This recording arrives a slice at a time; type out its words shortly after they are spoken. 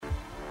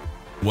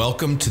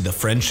Welcome to the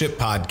Friendship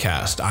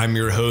Podcast. I'm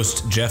your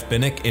host, Jeff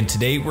Binnick, and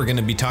today we're going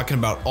to be talking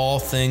about all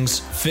things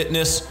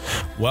fitness,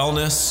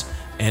 wellness,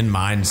 and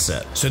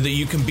mindset so that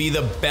you can be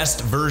the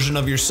best version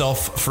of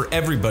yourself for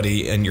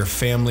everybody in your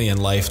family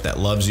and life that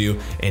loves you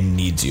and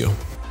needs you.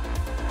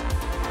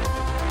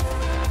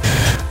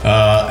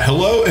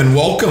 Hello and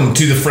welcome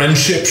to the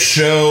Friendship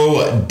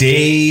Show,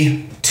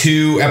 Day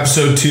 2,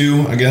 Episode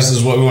 2, I guess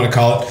is what we want to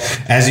call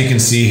it. As you can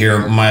see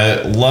here,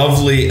 my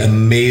lovely,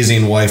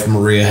 amazing wife,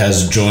 Maria,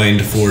 has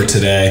joined for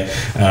today.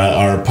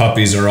 Our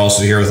puppies are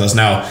also here with us.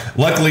 Now,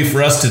 luckily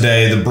for us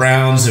today, the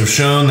Browns have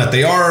shown that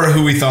they are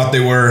who we thought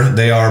they were.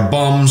 They are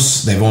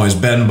bums. They've always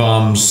been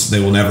bums. They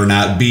will never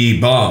not be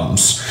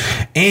bums.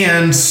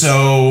 And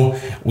so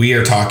we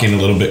are talking a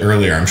little bit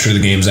earlier. I'm sure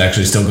the game's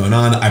actually still going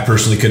on. I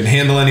personally couldn't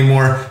handle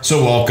anymore.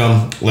 So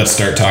welcome. Let's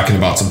start talking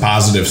about some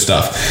positive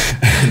stuff.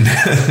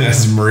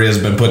 As Maria's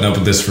been putting up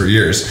with this for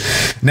years.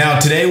 Now,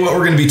 today what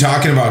we're going to be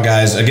talking about,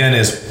 guys, again,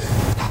 is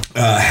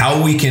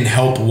how we can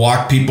help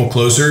walk people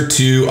closer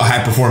to a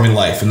high-performing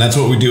life. And that's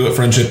what we do at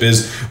Friendship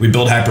is we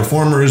build high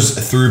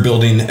performers through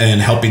building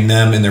and helping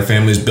them and their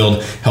families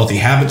build healthy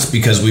habits,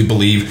 because we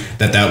believe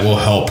that that will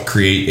help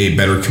create a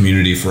better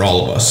community for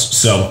all of us.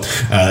 So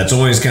it's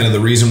always kind of the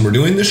reason we're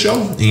doing this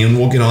show, and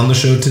we'll get on the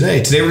show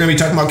today. Today we're going to be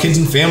talking about kids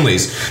and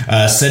families,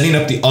 setting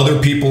up the other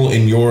people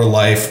in your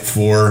life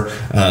for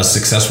a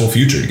successful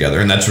future together.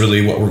 And that's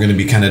really what we're going to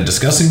be kind of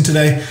discussing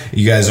today.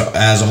 You guys,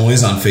 as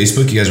always, on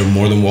Facebook, you guys are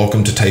more than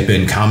welcome to type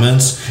in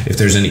comments if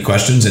there's any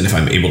questions, and if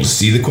I'm able to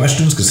see the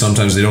questions, because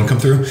sometimes they don't come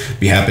through,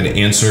 be happy to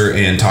answer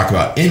and talk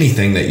about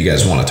anything that you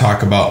guys want to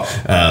talk about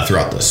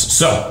throughout this.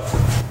 So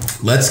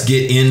let's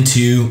get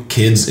into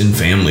kids and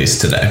families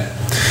today.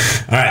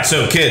 All right,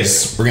 so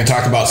kids, we're going to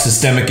talk about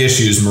systemic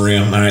issues,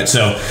 Maria. All right,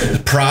 so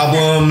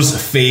problems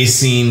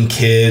facing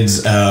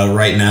kids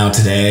right now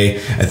today.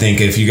 I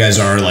think if you guys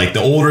are like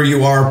the older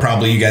you are,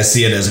 probably you guys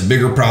see it as a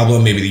bigger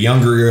problem. Maybe the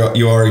younger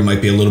you are, you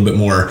might be a little bit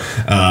more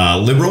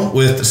liberal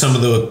with some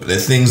of the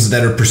things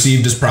that are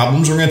perceived as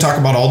problems. We're going to talk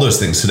about all those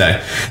things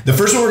today. The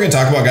first one we're going to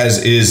talk about,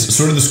 guys, is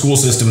sort of the school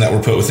system that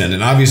we're put within.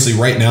 And obviously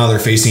right now they're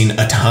facing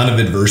a ton of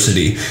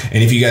adversity.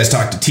 And if you guys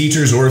talk to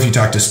teachers or if you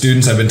talk to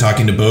students, I've been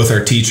talking to both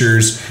our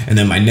teachers and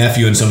then my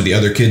nephew and some of the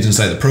other kids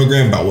inside the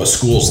program about what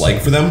school's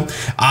like for them.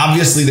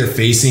 Obviously, they're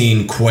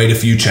facing quite a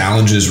few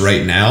challenges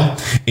right now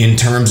in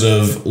terms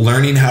of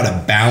learning how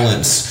to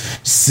balance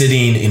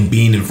sitting and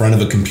being in front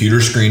of a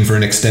computer screen for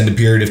an extended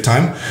period of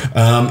time.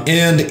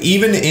 And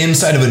even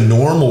inside of a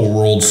normal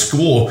world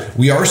school,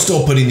 we are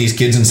still putting these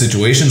kids in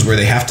situations where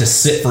they have to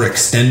sit for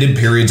extended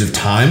periods of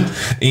time,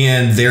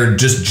 and they're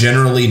just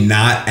generally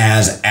not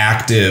as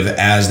active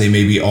as they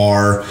maybe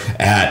are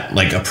at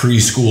like a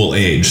preschool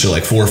age. So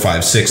like 4,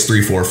 5, 6,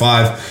 3, 4,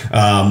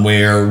 5,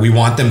 where we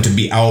want them to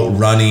be out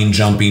running,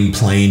 jumping,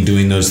 playing,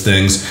 doing those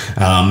things.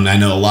 I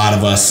know a lot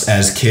of us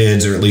as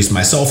kids, or at least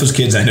myself as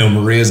kids, I know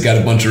Maria's got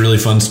a bunch of really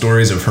fun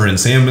stories of her and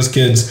Sam as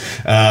kids.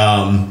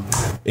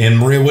 And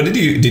Maria, what did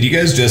you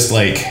guys just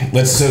like,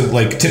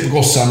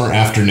 typical summer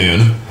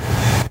afternoon,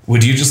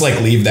 would you just like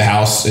leave the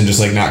house and just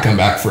like not come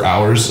back for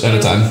hours at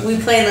a time? We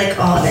played like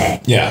all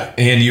day. Yeah,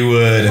 and you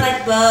would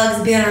like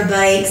bugs, be on our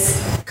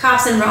bikes,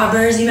 cops and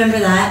robbers. You remember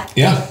that?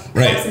 Yeah,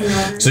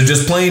 right. So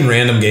just playing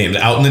random games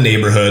out in the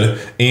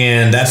neighborhood,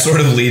 and that sort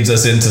of leads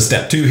us into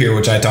step 2 here,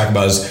 which I talk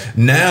about is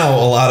now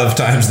a lot of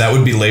times that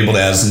would be labeled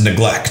as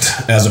neglect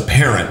as a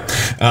parent.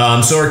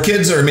 So our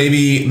kids are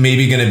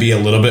maybe going to be a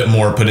little bit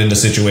more put into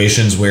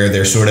situations where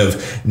they're sort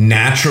of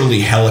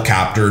naturally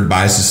helicoptered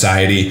by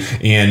society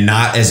and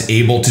not as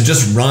able to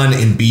just run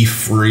and be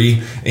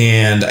free.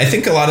 And I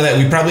think a lot of that,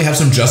 we probably have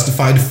some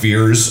justified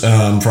fears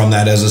from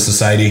that as a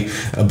society,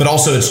 but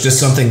also it's just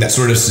something that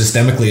sort of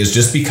systemically has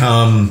just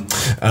become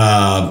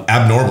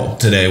abnormal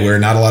today, where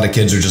not a lot of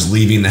kids are just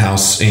leaving the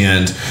house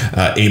and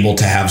able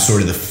to have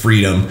sort of the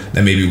freedom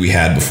that maybe we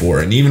had before.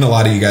 And even a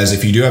lot of you guys,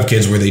 if you do have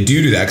kids where they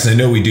do that, because I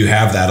know we do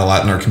have that a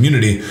lot in our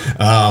community,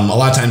 a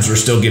lot of times we're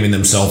still giving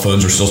them cell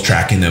phones, we're still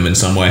tracking them in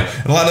some way.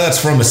 And a lot of that's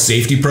from a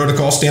safety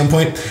protocol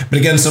standpoint. But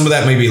again, some of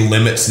that maybe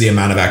limits the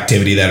amount of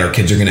activity that our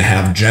kids are going to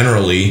have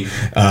generally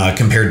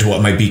compared to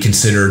what might be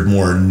considered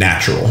more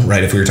natural,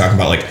 right? If we were talking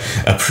about like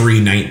a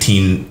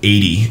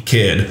pre-1980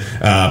 kid,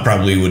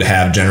 probably would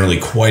have generally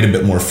quite a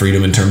bit more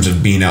freedom in terms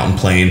of being out and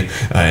playing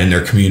in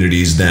their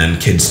communities than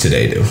kids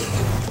today do.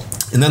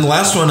 And then the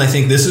last one, I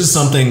think this is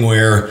something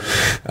where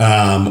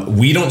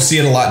we don't see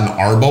it a lot in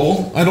our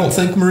bubble, I don't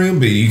think, Maria,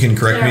 but you can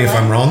correct me if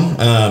I'm wrong.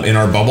 In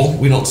our bubble,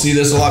 we don't see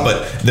this a lot,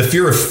 but the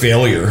fear of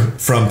failure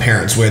from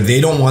parents, where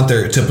they don't want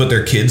to put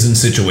their kids in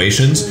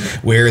situations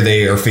where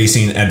they are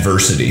facing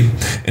adversity.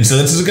 And so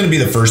this is going to be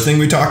the first thing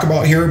we talk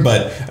about here,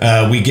 but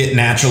we get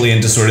naturally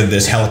into sort of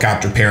this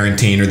helicopter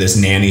parenting or this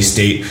nanny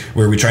state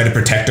where we try to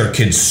protect our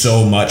kids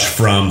so much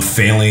from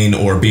failing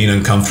or being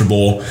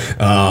uncomfortable,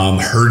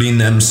 hurting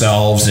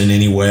themselves in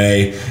any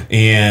way.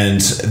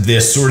 And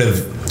this sort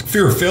of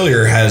fear of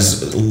failure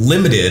has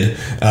limited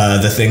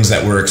the things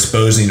that we're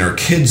exposing our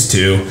kids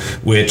to,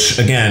 which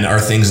again are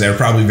things that are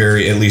probably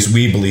at least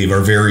we believe, are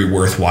very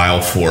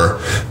worthwhile for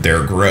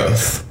their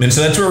growth. And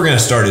so that's where we're going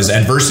to start, is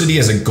adversity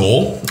as a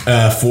goal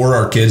for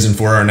our kids and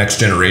for our next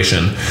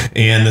generation.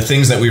 And the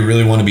things that we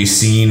really want to be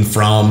seeing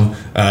from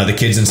the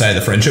kids inside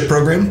the friendship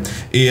program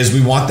is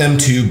we want them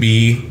to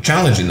be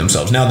challenging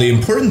themselves. Now, the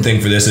important thing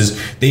for this is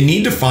they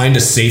need to find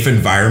a safe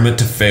environment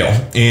to fail.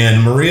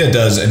 And Maria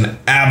does an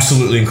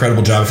absolutely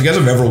incredible job. If you guys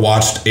have ever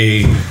watched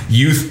a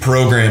youth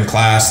program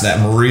class that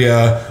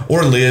Maria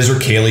or Liz or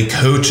Kaylee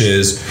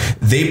coaches,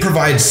 they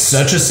provide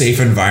such a safe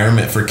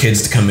environment for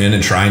kids to come in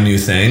and try new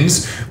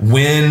things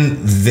when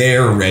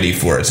they're ready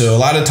for it. So a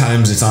lot of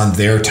times it's on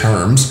their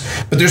terms,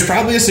 but there's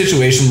probably a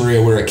situation,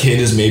 Maria, where a kid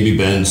has maybe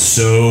been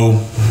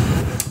so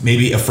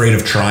afraid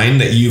of trying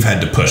that you've had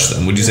to push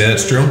them. Would you say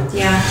that's true?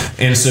 Yeah.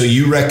 And so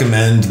you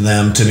recommend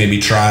them to maybe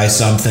try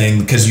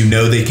something because you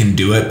know they can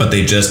do it, but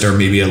they just are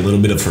maybe a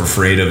little bit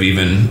afraid of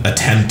even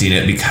attempting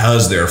it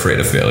because they're afraid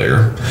of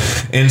failure.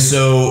 And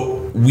so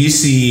we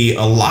see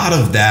a lot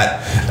of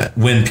that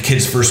when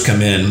kids first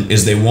come in,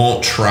 is they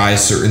won't try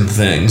certain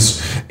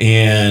things,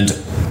 and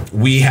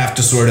we have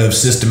to sort of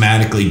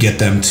systematically get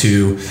them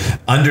to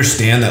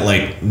understand that,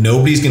 like,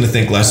 nobody's going to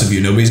think less of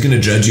you, nobody's going to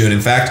judge you, and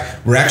in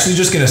fact, we're actually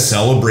just going to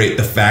celebrate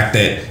the fact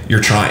that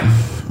you're trying,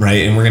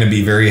 right? And we're going to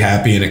be very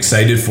happy and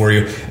excited for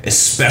you,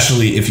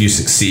 especially if you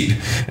succeed.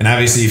 And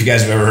obviously, if you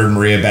guys have ever heard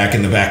Maria back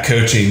in the back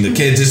coaching the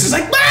kids, it's just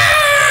like,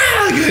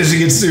 she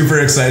gets super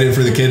excited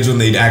for the kids when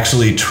they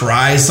actually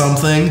try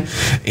something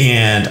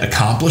and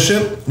accomplish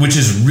it, which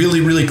is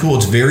really, really cool.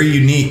 It's very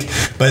unique.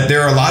 But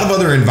there are a lot of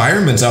other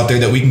environments out there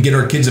that we can get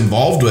our kids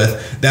involved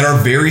with that are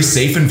very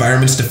safe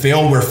environments to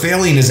fail, where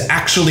failing is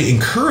actually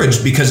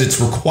encouraged because it's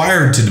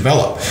required to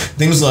develop.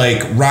 Things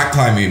like rock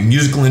climbing,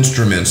 musical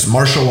instruments,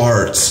 martial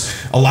arts.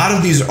 A lot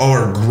of these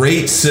are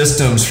great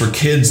systems for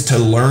kids to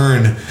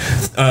learn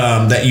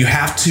that you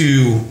have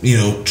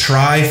to,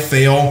 try,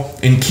 fail,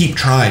 and keep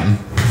trying,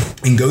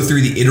 and go through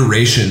the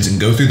iterations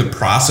and go through the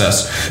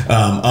process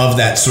of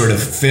that sort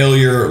of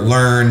failure,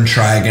 learn,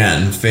 try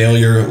again,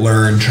 failure,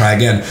 learn, try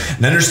again,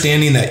 and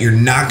understanding that you're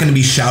not going to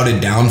be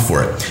shouted down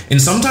for it. And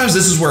sometimes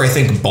this is where I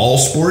think ball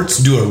sports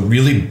do a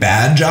really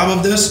bad job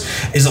of this,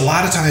 is a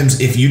lot of times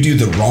if you do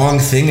the wrong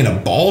thing in a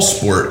ball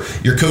sport,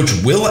 your coach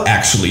will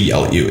actually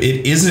yell at you.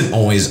 It isn't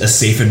always a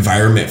safe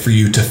environment for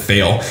you to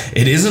fail.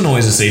 It isn't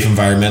always a safe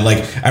environment.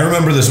 Like, I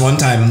remember this one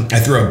time I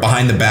threw a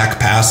behind the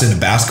back pass in a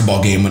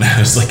basketball game when I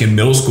was like in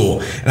middle school,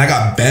 and I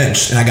got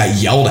benched and I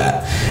got yelled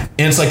at.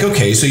 And it's like,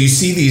 okay, so you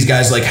see these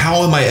guys, like,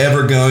 how am I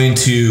ever going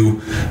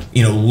to,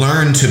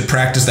 learn to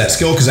practice that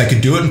skill? Because I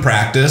could do it in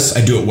practice.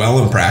 I do it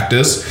well in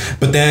practice.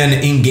 But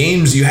then in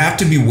games, you have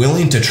to be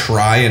willing to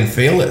try and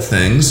fail at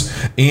things.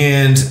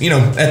 And,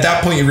 at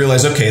that point you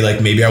realize, okay,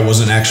 like, maybe I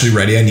wasn't actually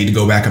ready. I need to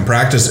go back and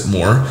practice it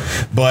more.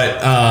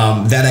 But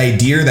that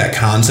idea, that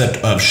concept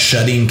of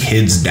shutting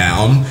kids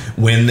down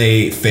when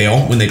they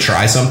fail, when they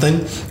try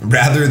something,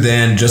 rather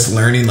than just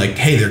learning, like,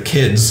 hey, they're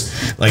kids.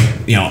 Like,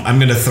 I'm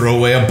going to throw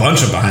away a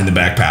bunch of behind the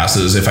back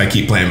passes if I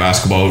keep playing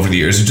basketball over the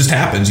years. It just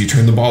happens. You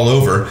turn the ball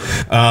over.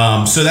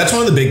 So that's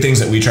one of the big things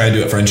that we try to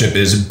do at Friendship,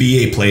 is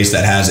be a place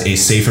that has a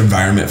safe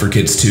environment for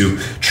kids to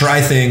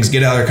try things,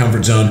 get out of their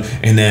comfort zone,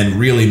 and then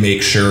really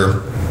make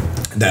sure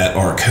that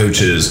our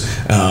coaches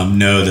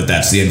know that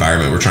that's the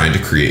environment we're trying to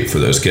create for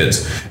those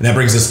kids. And that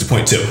brings us to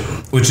point 2,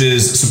 which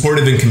is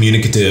supportive and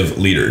communicative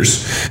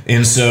leaders.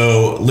 And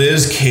so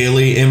Liz,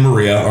 Kaylee, and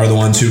Maria are the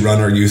ones who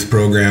run our youth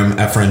program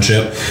at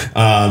Friendship.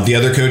 The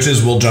other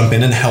coaches will jump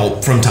in and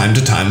help from time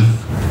to time.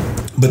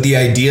 But the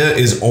idea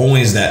is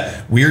always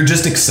that we're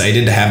just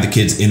excited to have the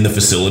kids in the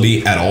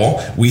facility at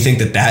all. We think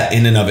that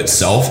in and of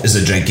itself is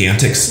a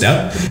gigantic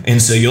step.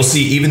 And so you'll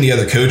see even the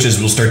other coaches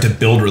will start to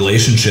build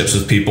relationships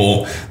with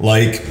people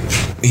like,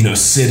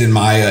 Sid and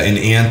Maya and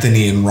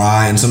Anthony and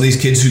Rye and some of these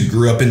kids who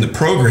grew up in the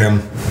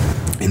program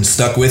and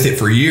stuck with it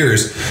for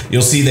years.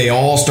 You'll see they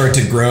all start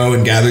to grow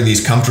and gather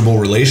these comfortable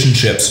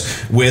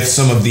relationships with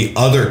some of the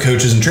other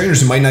coaches and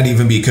trainers who might not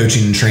even be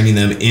coaching and training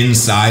them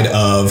inside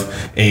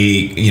of a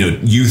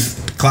youth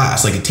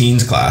class, like a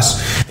teens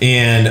class.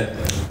 And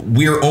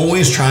we're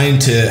always trying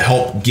to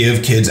help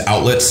give kids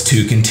outlets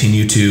to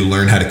continue to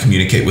learn how to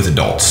communicate with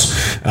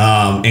adults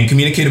and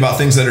communicate about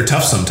things that are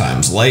tough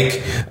sometimes,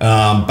 like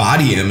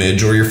body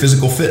image or your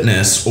physical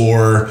fitness,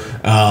 or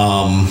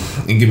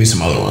and give me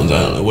some other ones.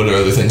 I don't know. What are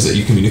other things that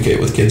you communicate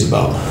with kids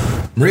about?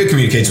 Maria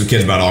communicates with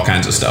kids about all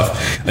kinds of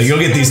stuff. Like, you'll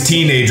get these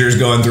teenagers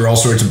going through all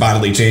sorts of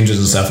bodily changes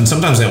and stuff, and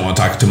sometimes they don't want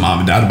to talk to mom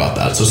and dad about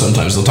that. So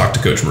sometimes they'll talk to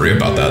Coach Maria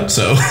about that.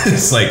 So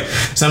it's like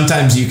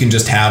sometimes you can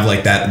just have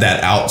like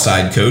that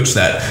outside coach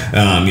that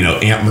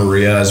Aunt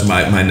Maria, as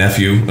my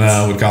nephew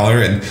would call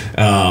her, and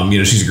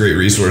she's a great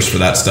resource for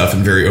that stuff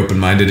and very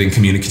open-minded and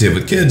communicative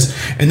with kids.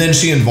 And then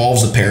she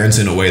involves the parents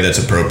in a way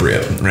that's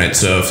appropriate, right?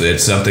 So if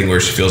it's something where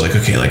she feels like,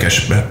 okay, like I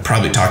should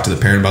probably talk to the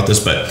parent about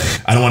this, but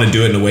I don't want to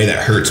do it in a way that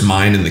hurts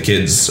mine and the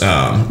kids'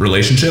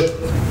 relationship,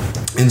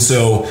 And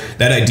so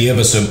that idea of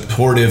a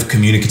supportive,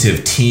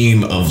 communicative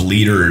team of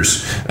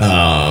leaders,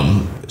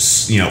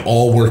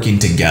 all working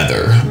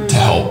together to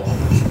help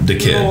the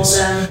kids.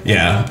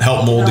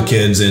 Help mold the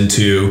kids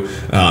into,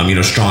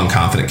 strong,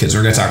 confident kids.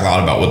 We're going to talk a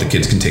lot about what the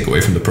kids can take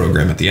away from the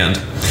program at the end.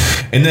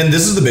 And then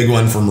this is the big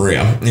one for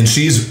Maria, and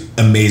she's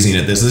amazing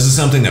at this. This is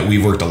something that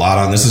we've worked a lot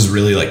on. This is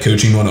really like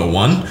coaching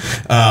 101,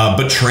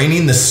 but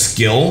training the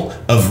skill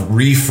of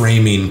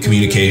reframing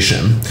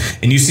communication.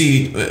 And you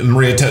see,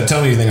 Maria,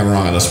 tell me if you think I'm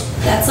wrong on this.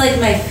 That's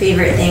like my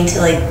favorite thing to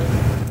like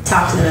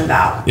talk to them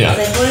about. Yeah.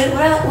 It's like,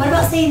 what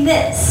about saying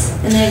this?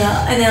 And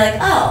they're like,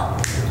 oh,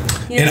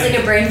 it's like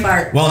a brain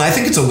fart. Well, and I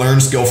think it's a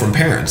learned skill from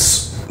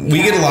parents.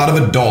 We get a lot of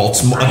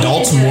adults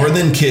more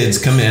than kids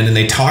come in and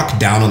they talk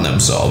down on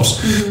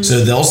themselves. Mm-hmm.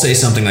 So they'll say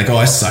something like, oh,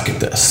 I suck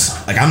at this.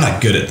 Like, I'm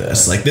not good at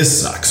this. Like,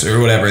 this sucks or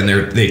whatever. And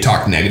they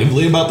talk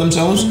negatively about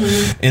themselves.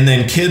 Mm-hmm. And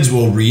then kids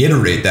will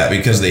reiterate that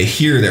because they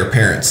hear their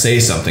parents say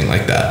something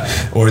like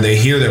that. Or they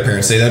hear their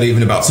parents say that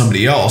even about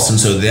somebody else. And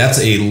so that's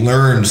a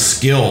learned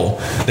skill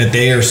that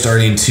they are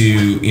starting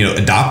to,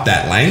 adopt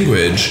that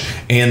language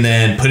and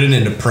then put it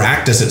into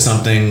practice at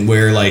something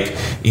where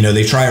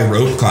they try a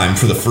rope climb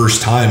for the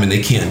first time and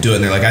they can't do it,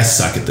 and they're like, I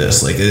suck at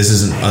this, like this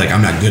isn't, like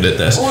I'm not good at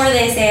this, or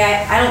they say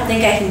I don't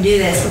think I can do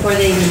this before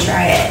they even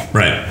try it.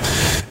 Right.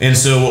 And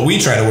so what we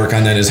try to work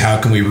on then is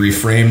how can we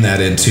reframe that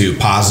into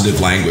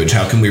positive language?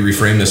 How can we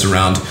reframe this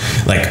around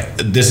like,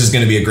 this is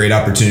going to be a great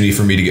opportunity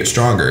for me to get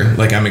stronger.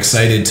 Like, I'm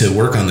excited to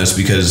work on this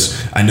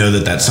because I know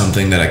that that's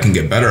something that I can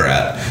get better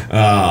at.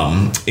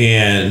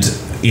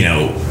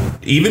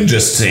 Even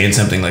just saying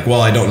something like,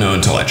 well, I don't know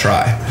until I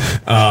try.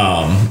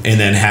 And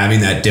then having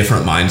that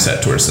different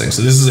mindset towards things.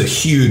 So this is a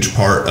huge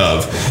part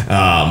of,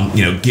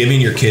 giving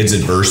your kids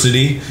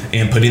adversity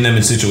and putting them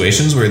in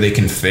situations where they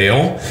can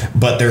fail,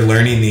 but they're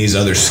learning these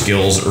other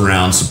skills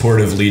around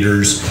supportive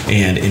leaders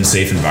and in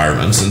safe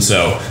environments. And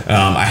so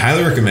I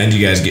highly recommend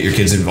you guys get your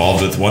kids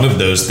involved with one of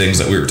those things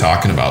that we were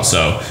talking about.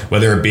 So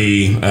whether it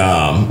be,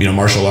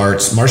 martial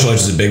arts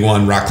is a big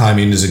one. Rock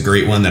climbing is a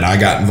great one that I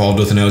got involved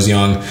with when I was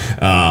young.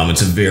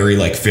 It's a very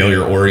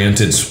failure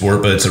oriented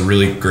sport, but it's a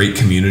really great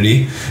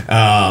community.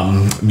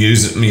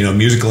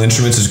 Musical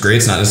instruments is great.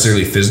 It's not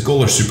necessarily physical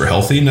or super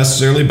healthy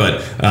necessarily,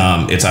 but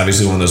it's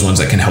obviously one of those ones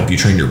that can help you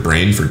train your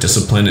brain for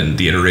discipline and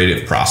the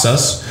iterative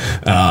process.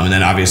 And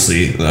then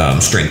obviously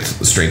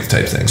strength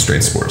type things,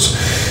 strength sports.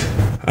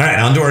 All right,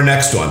 on to our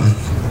next one.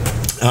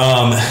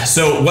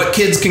 So what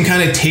kids can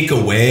kind of take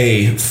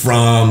away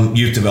from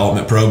youth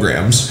development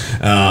programs,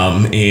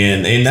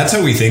 and that's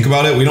how we think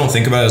about it. We don't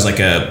think about it as like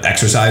a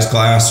exercise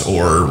class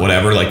or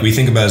whatever. Like, we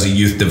think about it as a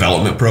youth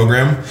development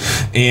program.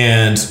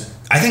 And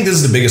I think this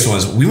is the biggest one,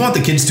 is we want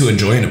the kids to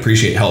enjoy and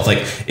appreciate health. Like,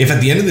 if at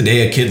the end of the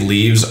day a kid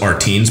leaves our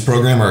teens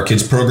program or our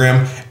kids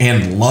program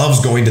and loves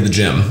going to the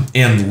gym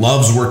and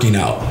loves working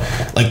out,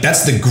 like,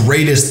 that's the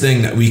greatest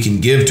thing that we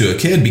can give to a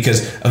kid,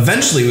 because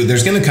eventually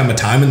there's going to come a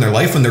time in their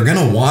life when they're going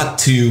to want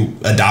to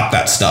adopt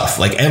that stuff.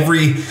 Like,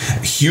 every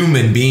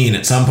human being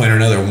at some point or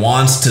another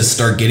wants to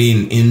start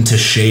getting into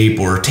shape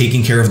or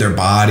taking care of their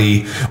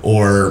body,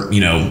 or,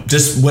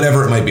 just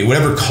whatever it might be,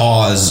 whatever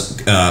causes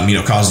you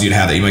to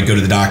have that. You might go to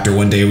the doctor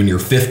one day when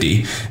you're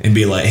 50 and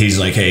be like, he's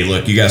like, hey,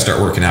 look, you got to start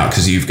working out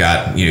because you've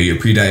got, you're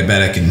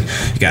pre-diabetic and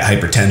you got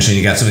hypertension,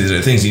 you got some of these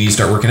other things, you need to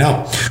start working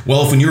out.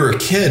 Well, if when you were a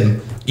kid,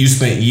 you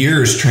spent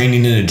years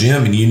training in a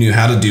gym and you knew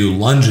how to do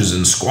lunges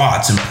and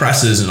squats and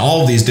presses and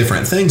all of these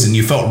different things, and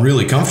you felt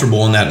really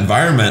comfortable in that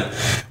environment,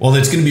 well,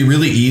 it's going to be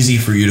really easy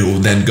for you to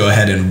then go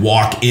ahead and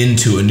walk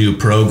into a new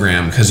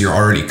program because you're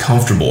already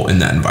comfortable in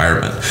that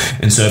environment.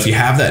 And so if you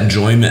have that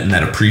enjoyment and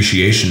that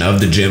appreciation of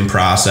the gym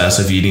process,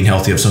 of eating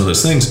healthy, of some of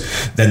those things,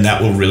 then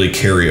that will really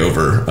carry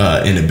over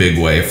in a big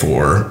way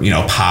for,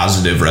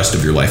 positive rest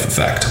of your life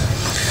effect.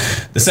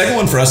 The second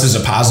one for us is a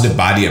positive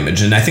body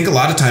image. And I think a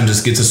lot of times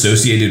this gets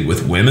associated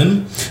with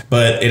women,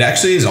 but it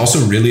actually is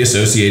also really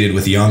associated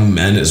with young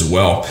men as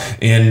well.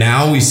 And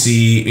now we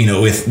see,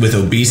 with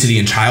obesity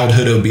and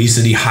childhood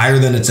obesity higher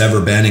than it's ever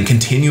been and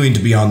continuing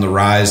to be on the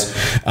rise,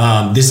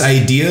 this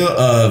idea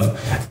of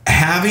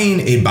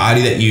having a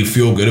body that you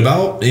feel good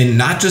about, and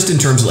not just in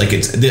terms of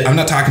I'm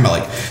not talking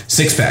about like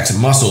six packs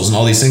and muscles and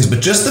all these things,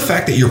 but just the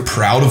fact that you're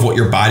proud of what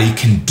your body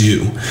can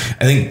do.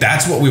 I think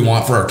that's what we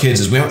want for our kids,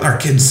 is we want our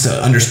kids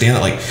to understand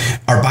that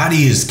our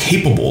body is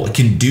capable, it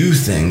can do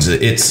things.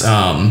 It's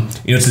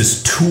it's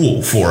this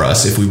tool for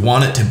us if we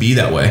want it to be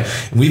that way.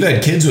 And we've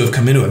had kids who have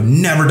come in who have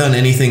never done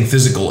anything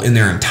physical in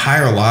their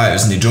entire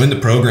lives, and they join the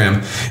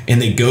program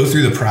and they go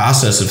through the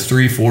process of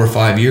 3, 4,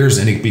 5 years,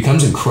 and it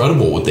becomes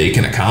incredible what they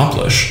can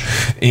accomplish.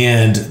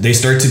 And they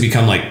start to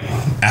become like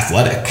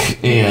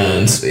athletic.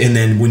 And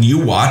then when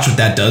you watch what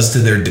that does to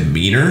their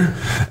demeanor,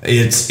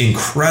 it's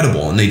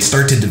incredible. And they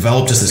start to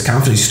develop just this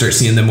confidence. You start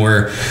seeing them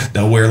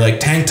they'll wear like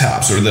tank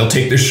tops, or they'll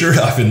take their shirt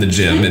off in the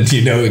gym, and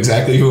you know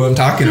exactly who I'm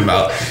talking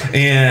about.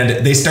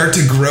 And they start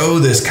to grow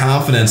this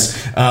confidence.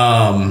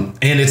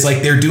 And it's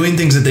like they're doing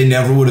things that they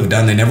never would have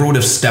done. They never would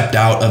have stepped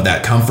out of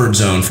that comfort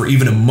zone for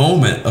even a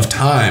moment of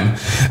time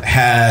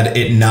had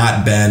it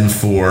not been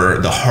for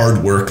the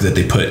hard work that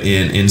they put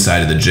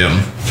inside of the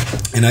gym.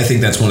 And I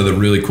think that's one of the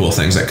really cool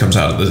things that comes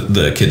out of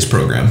the kids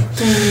program.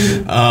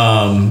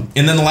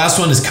 And then the last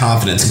one is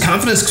confidence. And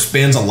confidence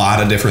spans a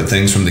lot of different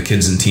things from the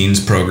kids and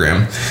teens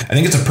program. I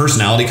think it's a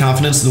personality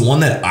confidence. The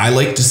one that I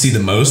like to see the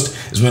most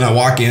is when I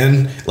walk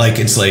in, like,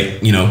 it's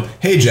like, you know,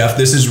 hey, Jeff,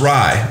 this is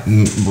Rye.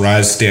 And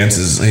Rye's stance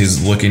is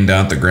he's looking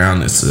down at the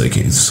ground. It's like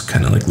he's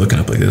kind of like looking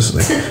up like this,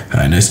 like,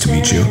 hi, nice to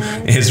meet you.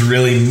 It's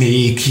really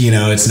meek, you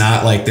know, it's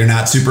not like they're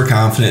not super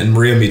confident. And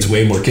Maria meets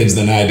way more kids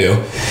than I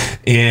do.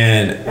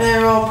 And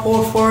they're all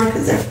pulled forward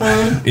because they're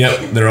fun.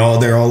 Yep, they're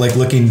all like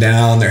looking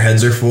down. Their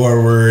heads are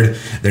forward.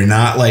 They're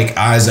not like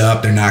eyes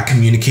up. They're not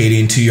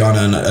communicating to you on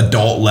an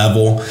adult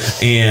level.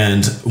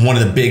 And one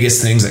of the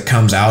biggest things that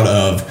comes out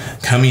of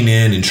coming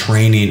in and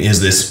training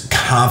is this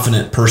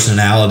confident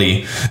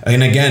personality.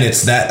 And again,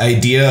 it's that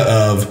idea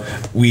of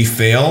we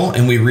fail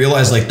and we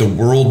realize like the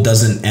world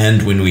doesn't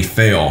end when we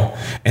fail.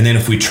 And then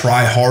if we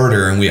try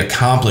harder and we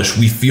accomplish,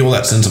 we feel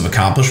that sense of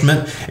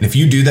accomplishment. And if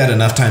you do that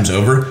enough times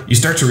over, you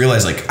start to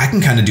realize like I can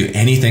kind of do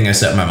anything I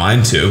set my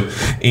mind to.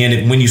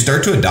 And when you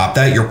start to adopt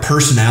that, your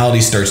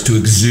personality starts to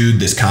exude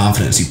this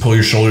confidence. You pull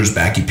your shoulders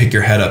back, you pick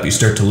your head up, you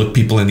start to look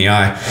people in the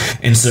eye.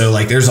 And so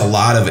like there's a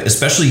lot of,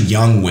 especially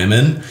young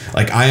women,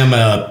 like I'm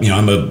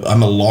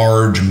a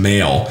large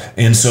male.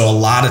 And so a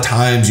lot of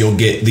times you'll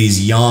get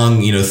these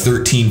young,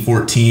 13,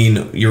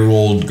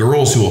 14-year-old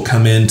girls who will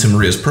come into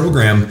Maria's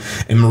program,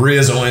 and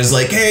Maria's always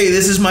like, hey,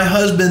 this is my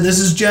husband, this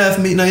is Jeff,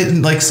 meet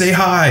and like say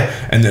hi.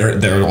 And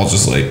they're all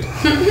just like,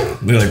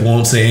 they like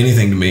won't say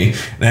anything to me.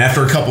 And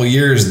after a couple of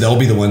years, they'll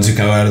be the ones who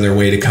go out of their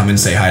way to come and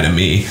say hi to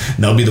me.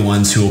 And they'll be the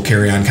ones who will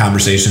carry on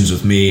conversations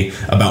with me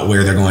about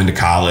where they're going to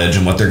college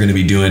and what they're going to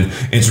be doing.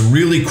 And it's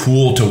really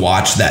cool to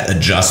watch that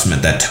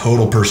adjustment, that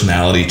total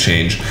personality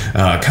change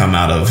come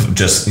out of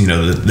just,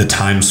 the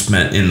time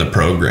spent in the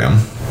program.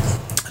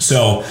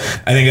 So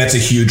I think that's a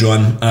huge one.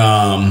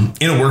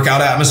 In a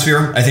workout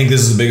atmosphere, I think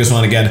this is the biggest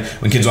one. Again,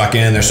 when kids walk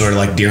in, they're sort of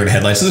like deer in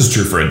headlights. This is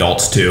true for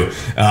adults too.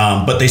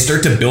 But they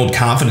start to build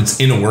confidence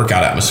in a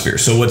workout atmosphere.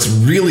 So what's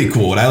really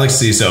cool, what I like to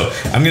see, so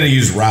I'm going to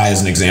use Rye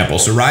as an example.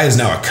 So Rye is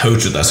now a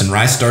coach with us, and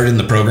Rye started in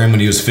the program when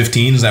he was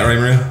 15. Is that right,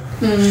 Maria?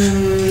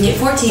 Yeah,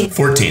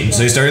 14. Yeah.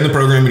 So he started in the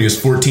program when he was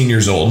 14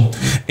 years old,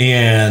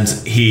 and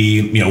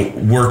he,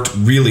 worked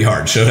really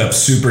hard, showed up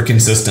super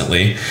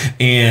consistently,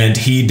 and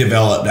he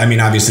developed,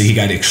 obviously he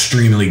got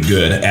extremely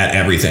good at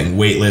everything,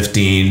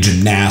 weightlifting,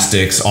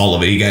 gymnastics, all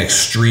of it. He got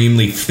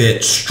extremely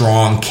fit,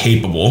 strong,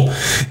 capable,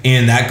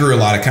 and that grew a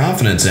lot of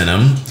confidence in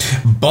him.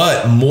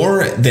 But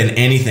more than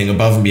anything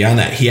above and beyond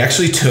that, he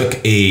actually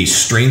took a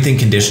strength and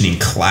conditioning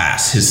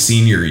class his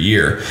senior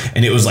year,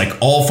 and it was like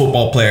all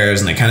football players,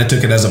 and they kind of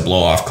took it as a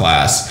blow-off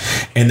class.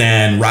 And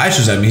then Rye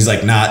shows up, and he's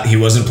like, he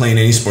wasn't playing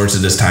any sports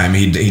at this time.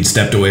 He'd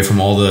stepped away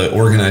from all the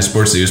organized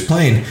sports that he was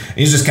playing. And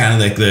he's just kind of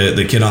like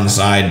the kid on the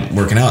side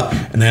working out.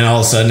 And then all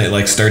of a sudden it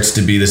like starts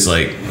to be this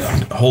like,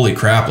 holy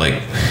crap,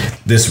 like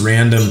this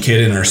random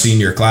kid in our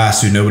senior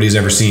class who nobody's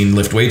ever seen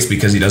lift weights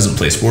because he doesn't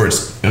play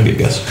sports. I'll get a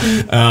guess.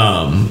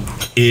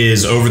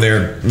 Is over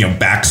there,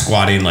 back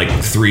squatting like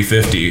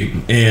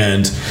 350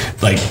 and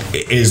like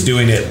is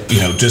doing it,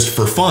 just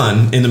for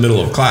fun in the middle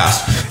of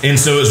class. And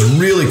so it's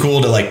really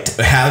cool to like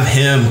have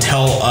him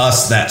tell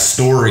us that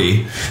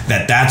story,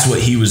 that's what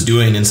he was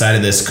doing inside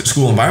of this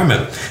school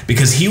environment,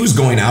 because he was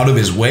going out of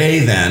his way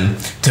then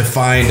to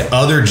find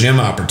other gym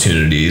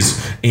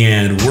opportunities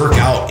and work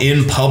out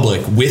in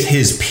public with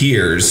his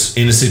peers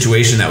in a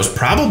situation that was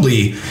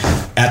probably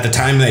at the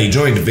time that he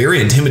joined very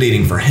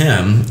intimidating for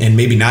him and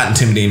maybe not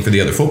intimidating for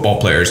the other football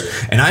players.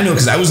 And I know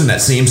because I was in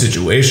that same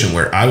situation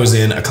where I was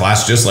in a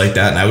class just like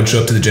that, and I would show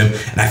up to the gym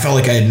and I felt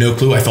like I had no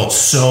clue. I felt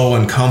so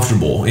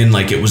uncomfortable, and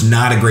like it was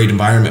not a great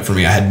environment for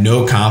me. I had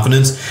no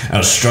confidence. I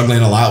was struggling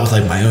a lot with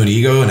like my own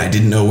ego, and I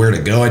didn't know where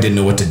to go. I didn't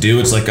know what to do.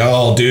 It's like,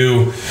 I'll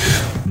do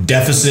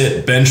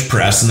deficit bench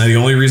press, and then the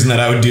only reason that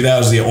I would do that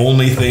was the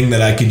only thing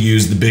that I could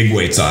use the big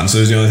weights on. So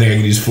it was the only thing I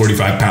could use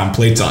 45-pound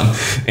plates on.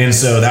 And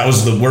so that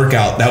was the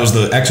workout, that was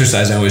the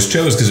exercise I always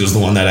chose, because it was the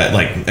one that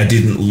I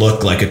didn't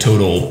look like a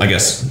total, I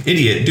guess,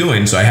 idiot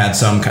doing. So I had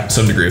some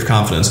degree of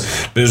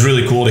confidence. But it was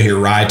really cool to hear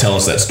Rye tell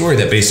us that story,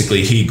 that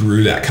basically he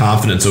grew that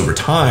confidence over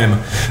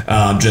time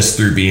just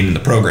through being in the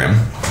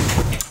program.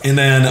 And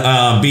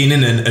then being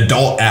in an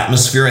adult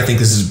atmosphere, I think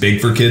this is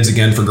big for kids,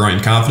 again, for growing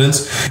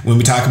confidence. When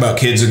we talk about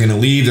kids are going to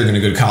leave, they're going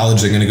to go to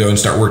college, they're going to go and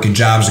start working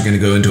jobs, they're going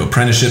to go into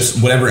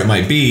apprenticeships, whatever it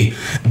might be,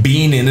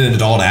 being in an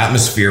adult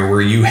atmosphere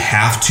where you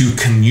have to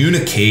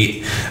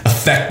communicate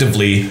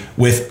effectively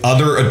with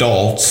other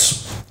adults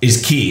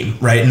is key,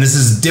 right? And this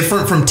is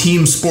different from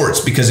team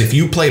sports, because if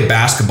you play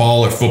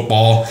basketball or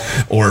football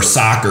or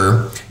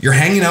soccer, you're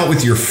hanging out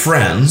with your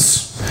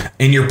friends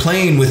and you're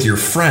playing with your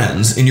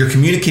friends and you're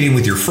communicating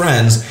with your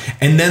friends,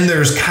 and then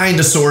there's kind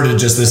of sort of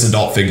just this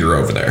adult figure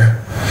over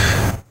there.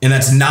 And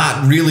that's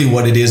not really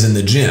what it is in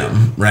the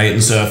gym, right?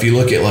 And so if you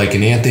look at like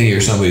an Anthony or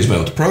somebody who's been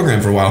with the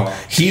program for a while,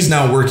 he's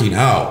now working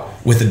out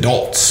with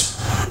adults.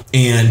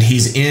 And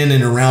he's in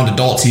and around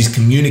adults. He's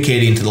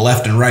communicating to the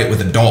left and right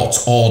with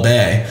adults all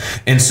day.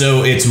 And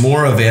so it's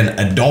more of an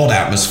adult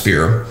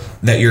atmosphere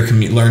that you're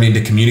learning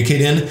to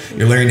communicate in.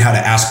 You're learning how to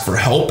ask for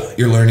help.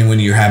 You're learning when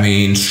you're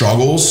having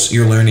struggles.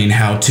 You're learning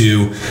how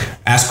to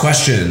ask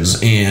questions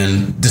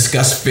and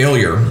discuss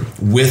failure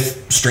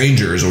with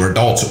strangers or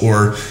adults,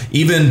 or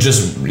even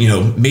just,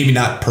 maybe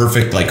not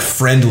perfect, like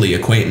friendly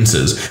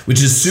acquaintances,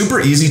 which is super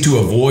easy to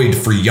avoid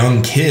for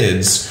young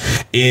kids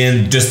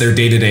in just their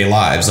day-to-day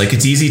lives. Like,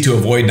 it's easy to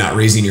avoid not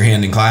raising your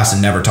hand in class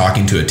and never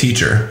talking to a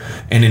teacher,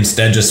 and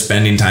instead just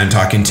spending time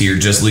talking to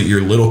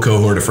your little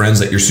cohort of friends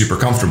that you're super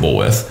comfortable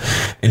with.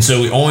 And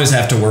so we always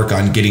have to work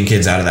on getting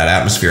kids out of that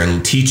atmosphere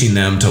and teaching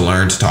them to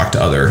learn to talk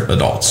to other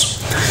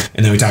adults.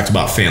 And then we talked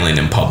about failing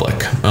in public,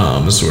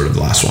 is sort of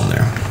the last one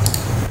there.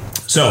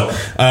 So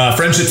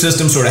friendship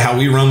system, sort of how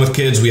we run with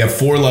kids. We have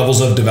 4 levels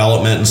of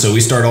development. And so we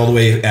start all the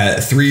way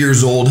at 3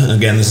 years old.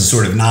 Again, this is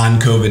sort of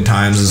non-COVID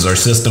times. This is our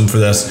system for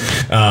this.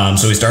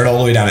 So we start all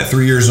the way down at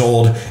 3 years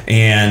old,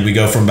 and we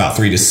go from about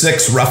 3 to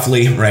 6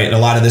 roughly, right? And a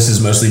lot of this is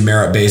mostly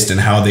merit-based in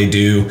how they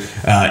do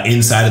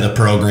inside of the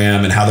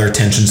program and how their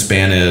attention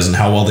span is and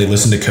how well they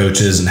listen to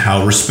coaches and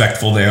how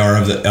respectful they are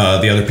of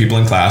the other people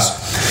in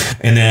class.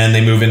 And then they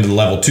move into the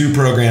level 2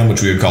 program,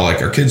 which we would call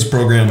like our kids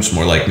program, which is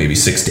more like maybe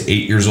 6 to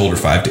 8 years old or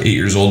 5 to 8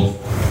 years old.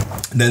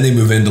 Then they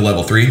move into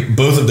level 3.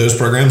 Both of those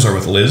programs are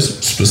with Liz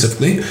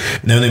specifically.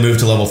 And then they move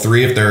to level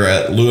 3. If they're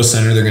at Lewis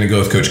Center, they're going to go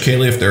with Coach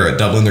Kaylee. If they're at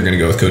Dublin, they're going to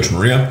go with Coach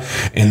Maria.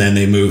 And then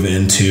they move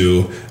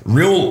into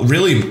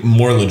really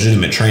more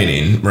legitimate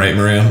training, right,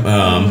 Maria?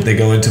 They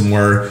go into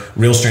more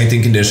real strength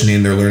and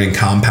conditioning. They're learning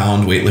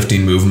compound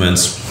weightlifting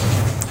movements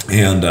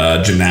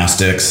and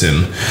gymnastics,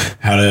 and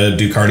how to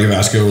do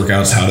cardiovascular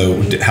workouts, how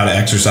to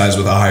exercise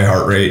with a high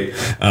heart rate,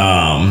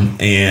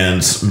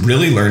 and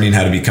really learning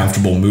how to be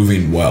comfortable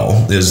moving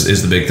well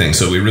is the big thing.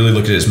 So we really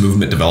look at it as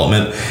movement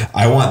development.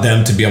 I want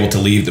them to be able to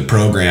leave the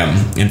program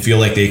and feel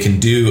like they can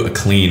do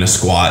a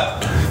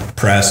squat,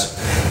 press.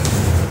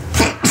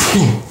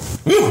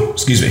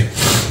 Excuse me.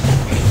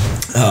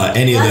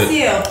 Any of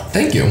the.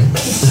 Thank you.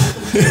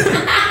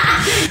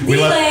 We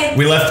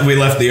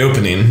left the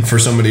opening for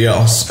somebody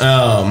else,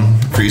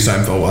 for you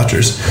Seinfeld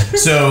watchers.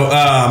 So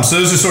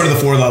those are sort of the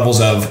 4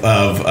 levels of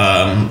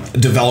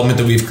development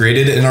that we've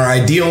created. And our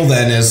ideal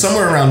then is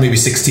somewhere around maybe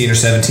 16 or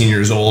 17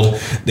 years old,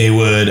 they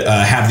would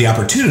have the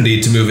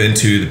opportunity to move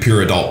into the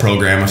pure adult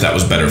program if that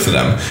was better for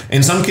them.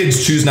 And some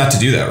kids choose not to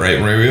do that,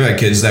 right? We had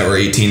kids that were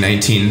 18,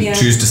 19,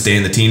 choose to stay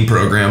in the teen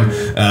program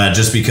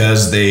just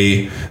because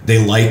they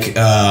like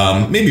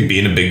maybe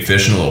being a big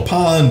fish in a little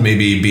pond,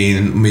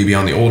 maybe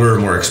on the older,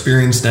 more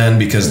experienced end,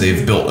 because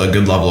they've built a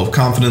good level of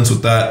confidence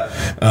with that.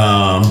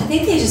 I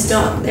think they just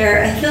don't.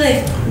 I feel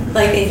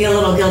like they feel a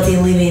little guilty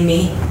leaving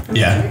me.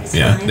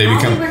 They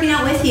become working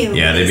out with you.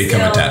 Yeah, they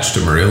become attached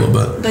to Maria a little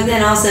bit. But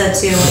then also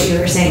to what you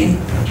were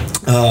saying.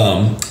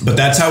 But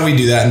that's how we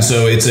do that. And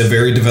so it's a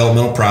very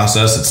developmental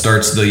process.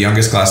 The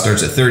youngest class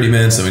starts at 30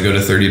 minutes, then we go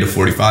to 30 to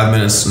 45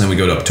 minutes, and then we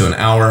go up to an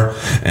hour,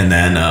 and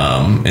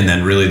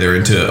then really they're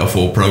into a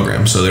full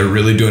program. So they're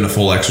really doing a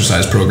full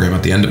exercise program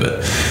at the end of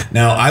it.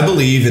 Now, I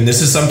believe, and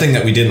this is something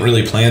that we didn't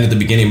really plan at the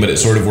beginning, but it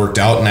sort of worked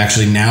out. And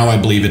actually now I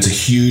believe it's a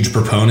huge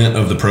proponent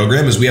of the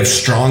program, is we have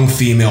strong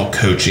female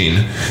coaching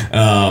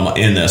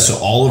in this. So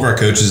all of our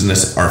coaches in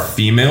this are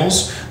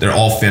females. They're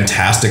all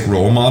fantastic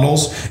role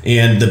models.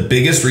 And the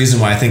biggest reason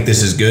why I think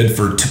this is good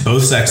for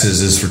both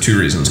sexes is for 2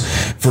 reasons.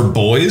 For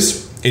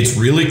boys, it's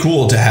really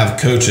cool to have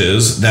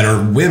coaches that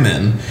are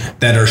women,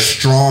 that are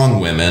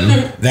strong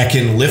women, that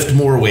can lift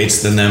more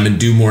weights than them and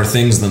do more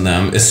things than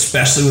them,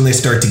 especially when they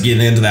start to get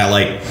into that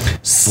like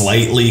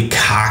slightly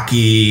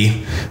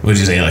cocky, what did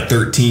you say, like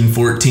 13,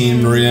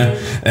 14, Maria,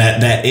 at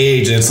that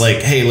age. And it's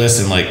like, hey,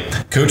 listen,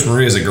 like Coach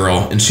Maria's a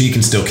girl and she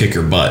can still kick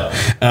your butt.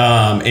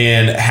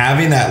 And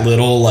having that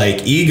little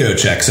like ego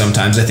check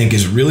sometimes I think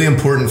is really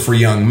important for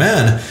young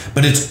men,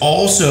 but it's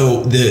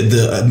also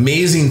the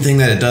amazing thing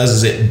that it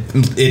does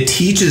is it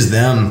teaches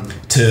them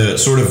to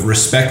sort of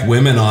respect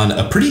women on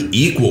a pretty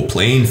equal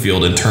playing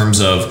field in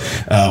terms of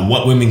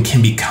what women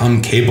can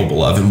become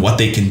capable of and what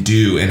they can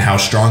do and how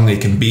strong they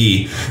can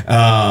be.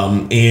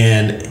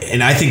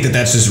 And I think that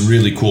that's just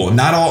really cool.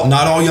 Not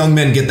all young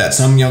men get that.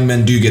 Some young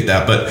men do get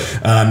that, but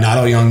not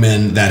all young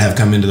men that have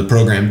come into the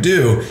program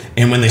do.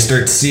 And when they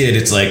start to see it,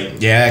 it's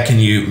like, yeah, can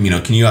you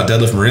out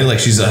deadlift Maria? Like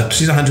she's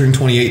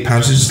 128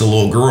 pounds. She's just a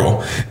little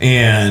girl.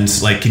 And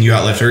like, can you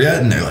outlift her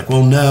yet? And they're like,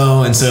 well,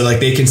 no. And so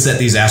like they can set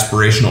these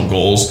aspirational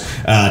goals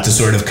to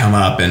sort of come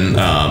up and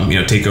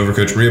take over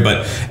Coach Maria,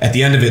 but at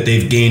the end of it,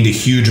 they've gained a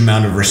huge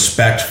amount of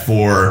respect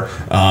for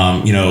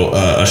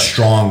a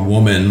strong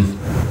woman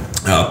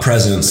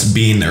presence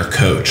being their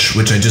coach,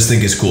 which I just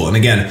think is cool. And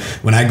again,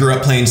 when I grew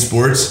up playing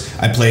sports,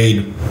 I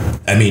played,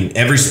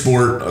 every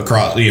sport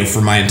across,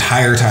 for my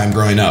entire time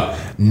growing up,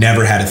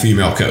 never had a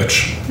female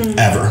coach,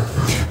 ever.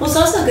 Well, it's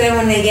also good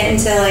when they get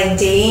into like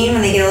dating,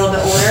 when they get a little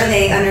bit older,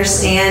 they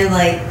understand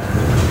like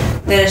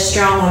that a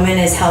strong woman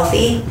is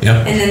healthy.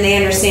 Yep. And then they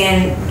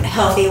understand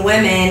healthy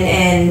women,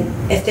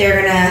 and if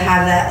they're gonna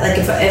have that, like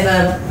if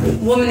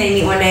a woman they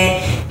meet one day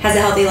has a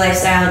healthy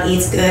lifestyle and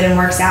eats good and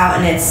works out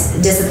and it's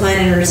discipline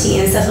and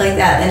routine and stuff like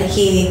that, then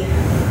he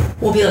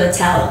will be able to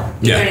tell.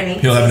 You know what I mean?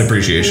 He'll have an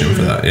appreciation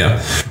for that.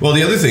 Yeah. Well,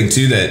 the other thing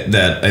too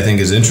that I think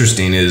is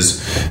interesting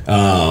is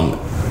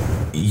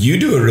you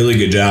do a really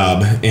good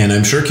job, and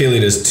I'm sure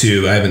Kaylee does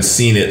too. I haven't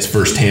seen it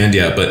firsthand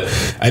yet, but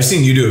I've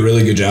seen you do a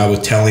really good job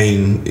with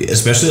telling,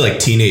 especially like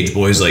teenage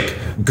boys, like,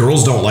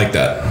 girls don't like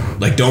that.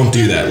 Like, don't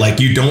do that. Like,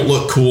 you don't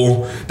look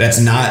cool. It's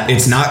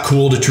not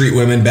cool to treat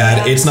women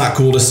bad. It's not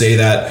cool to say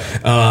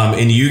that.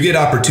 And you get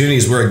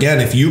opportunities where,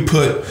 again, if you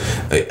put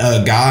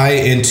a guy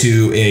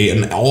into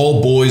an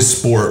all boys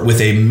sport with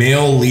a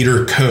male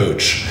leader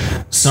coach,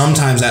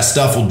 sometimes that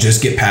stuff will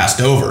just get passed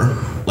over.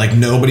 Like,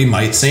 nobody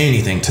might say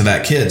anything to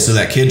that kid. So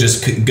that kid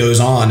just goes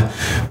on,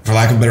 for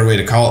lack of a better way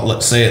to call it,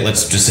 let's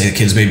just say the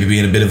kid's maybe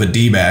being a bit of a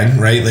D-bag,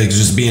 right? Like,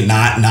 just being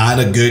not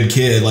a good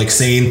kid, like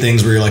saying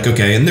things where you're like,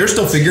 okay, and they're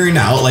still figuring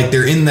out, like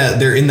they're in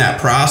that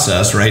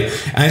process, right?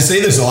 And I say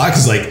this a lot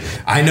because, like,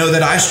 I know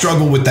that I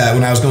struggled with that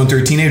when I was going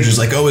through teenagers.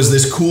 Like, oh, is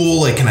this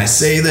cool? Like, can I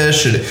say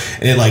this?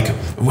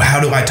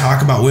 How do I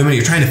talk about women?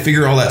 You're trying to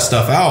figure all that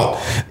stuff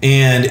out.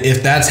 And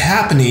if that's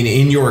happening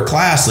in your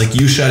class, like,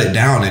 you shut it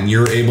down and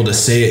you're able to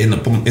say it in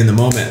the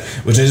moment,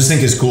 which I just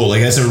think is cool.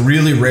 Like, that's a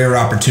really rare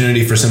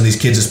opportunity for some of these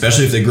kids,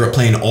 especially if they grew up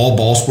playing all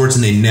ball sports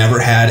and they never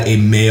had they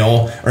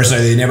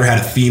never had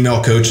a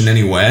female coach in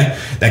any way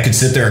that could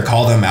sit there and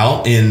call them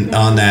out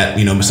on that,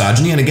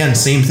 misogyny. And again,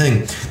 same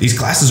thing. These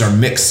classes are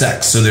mixed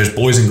sex, so there's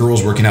boys and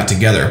girls working out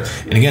together.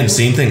 And again,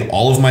 same thing.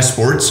 All of my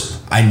sports,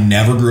 I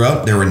never grew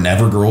up. There were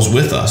never girls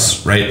with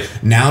us, right?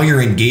 Now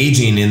you're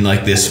engaging in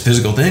like this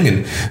physical thing.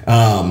 And,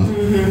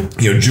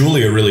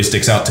 Julia really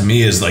sticks out to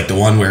me as like the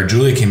one where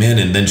Julia came in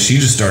and then she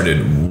just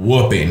started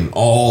whooping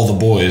all the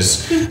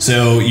boys.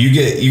 So you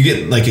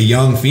get like a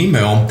young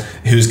female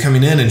who's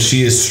coming in and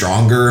she is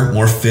stronger,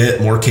 more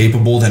fit, more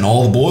capable than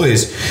all the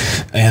boys.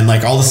 And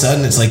like all of a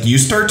sudden it's like you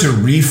start to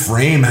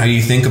reframe how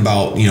you think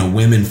about,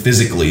 women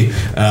physically,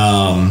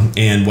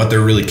 and what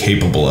they're really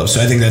capable of.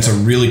 So I think that's a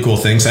really cool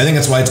thing. So I think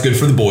that's why it's good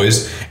for the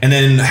boys. And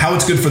then how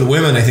it's good for the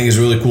women, I think, is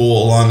really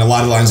cool along a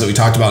lot of lines that we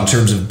talked about in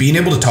terms of being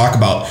able to talk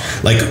about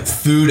like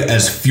food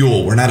as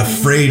fuel. We're not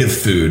afraid of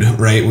food,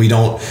 right? We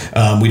don't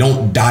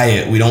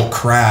diet, we don't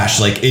crash.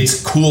 Like,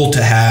 it's cool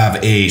to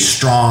have a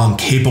strong,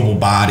 capable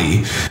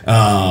body,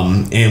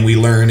 and we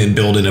learn and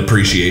build an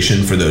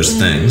appreciation for those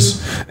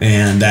things.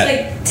 And that,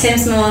 like, Tim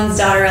Smollen's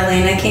daughter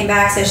Elena came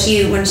back. So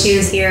when she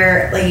was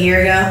here like a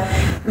year ago,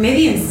 or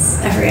maybe even,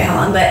 I forget how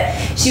long, but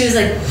she was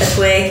like a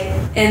twig.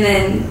 And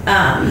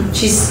then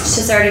she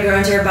started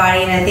growing to her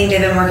body, and I think they've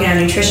been working on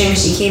nutrition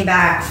because she came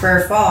back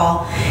for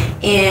fall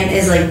and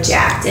is like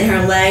jacked, and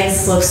her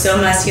legs look so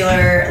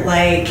muscular.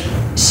 Like,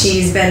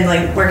 she's been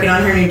like working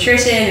on her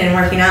nutrition and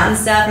working out and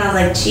stuff. And I was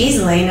like, geez,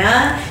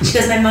 Elena. She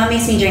goes, my mom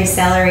makes me drink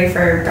celery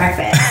for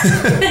breakfast.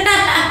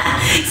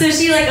 So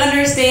she like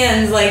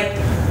understands like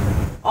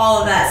all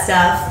of that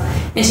stuff.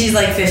 And she's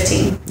like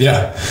 15.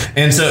 Yeah.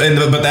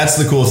 But that's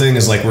the cool thing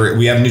is like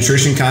we have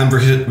nutrition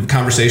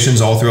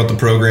conversations all throughout the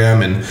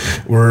program, and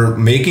we're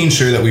making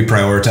sure that we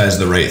prioritize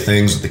the right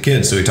things with the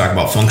kids. So we talk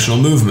about functional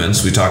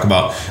movements. We talk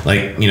about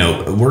like,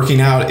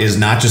 working out is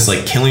not just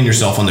like killing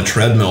yourself on the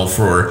treadmill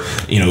for,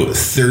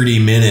 30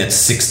 minutes,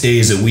 6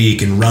 days a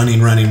week and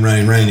running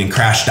and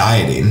crash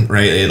dieting,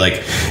 right?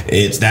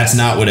 That's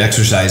not what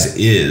exercise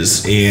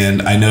is.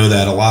 And I know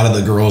that a lot of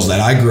the girls that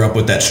I grew up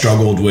with that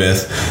struggled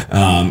with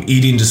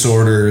eating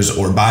disorders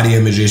or body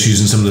image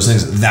issues and some of those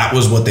things, that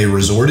was what they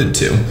resorted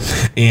to.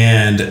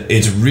 And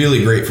it's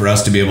really great for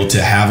us to be able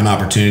to have an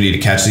opportunity to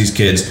catch these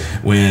kids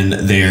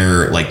when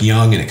they're like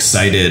young and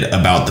excited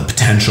about the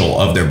potential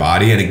of their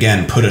body, and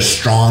again, put a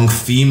strong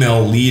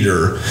female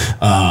leader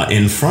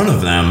in front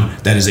of them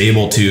that is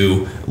able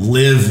to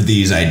live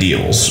these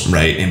ideals,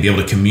 right? And be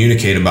able to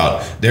communicate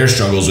about their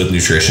struggles with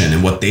nutrition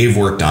and what they've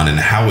worked on and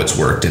how it's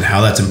worked and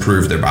how that's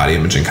improved their body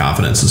image and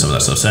confidence and some of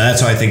that stuff. So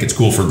that's why I think it's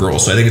cool for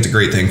girls. So I think it's a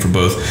great thing for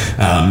both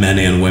men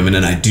and women.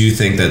 And I do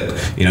think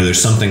that,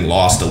 there's something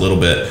lost a little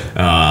bit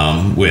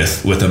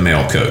with a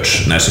male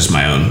coach. And that's just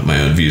my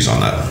own views on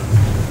that.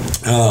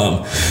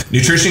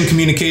 Nutrition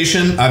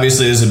communication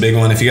obviously is a big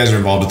one. If you guys are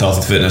involved with health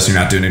and fitness and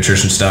you're not doing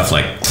nutrition stuff,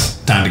 like,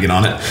 time to get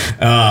on it.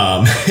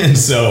 And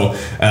so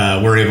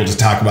we're able to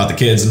talk about the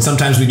kids, and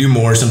sometimes we do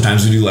more,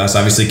 sometimes we do less.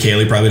 Obviously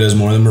Kaylee probably does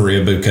more than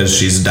Maria because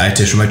she's a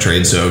dietitian by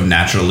trade, so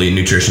naturally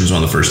nutrition is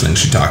one of the first things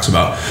she talks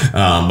about.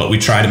 But we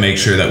try to make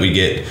sure that we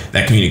get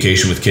that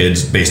communication with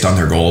kids based on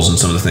their goals and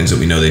some of the things that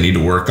we know they need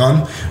to work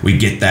on. We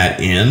get that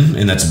in,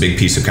 and that's a big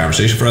piece of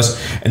conversation for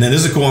us. And then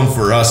this is a cool one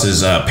for us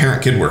is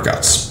parent-kid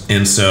workouts.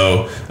 And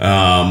so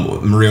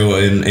Maria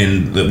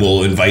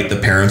will invite the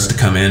parents to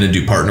come in and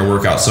do partner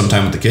workouts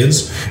sometime with the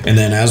kids. And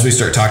then as we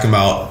start talking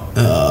about,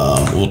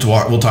 we'll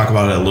talk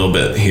about it a little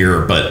bit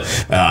here, but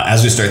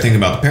as we start thinking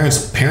about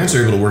the parents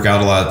are able to work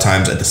out a lot of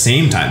times at the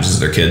same times as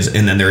their kids,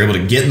 and then they're able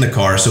to get in the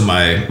car. So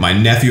my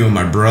nephew and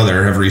my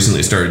brother have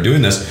recently started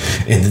doing this,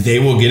 and they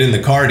will get in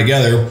the car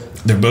together.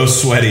 They're both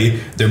sweaty.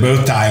 They're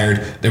both tired.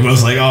 They're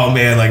both like, oh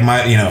man, like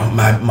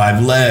my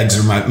legs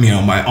or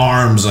my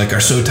arms like are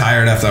so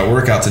tired after that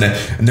workout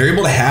today. And they're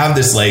able to have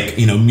this like,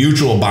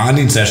 mutual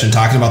bonding session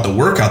talking about the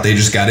workout they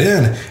just got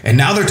in. And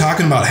now they're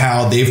talking about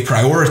how they've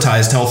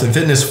prioritized health and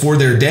fitness for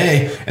their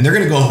day. And they're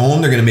going to go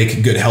home. They're going to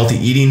make good, healthy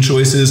eating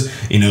choices.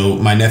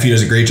 My nephew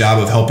does a great job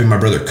of helping my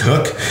brother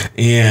cook,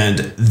 and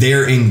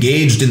they're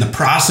engaged in the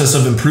process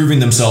of improving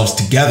themselves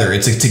together.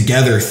 It's a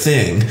together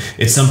thing.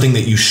 It's something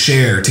that you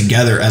share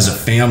together as a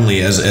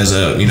family, as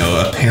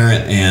a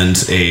parent and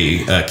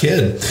a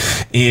kid.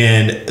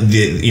 And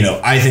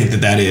I think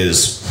that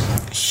is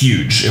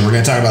huge, and we're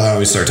going to talk about that when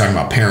we start talking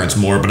about parents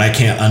more, but I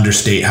can't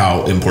understate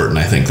how important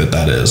I think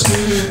that is.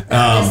 Just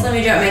let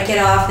me drop my kid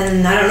off,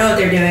 and I don't know what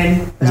they're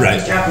doing, but I'll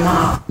just drop them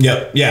off.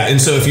 Yep. Yeah.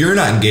 And so if you're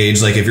not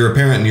engaged, like if you're a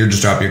parent and you're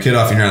just dropping your kid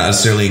off and you're not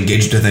necessarily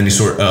engaged with any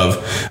sort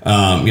of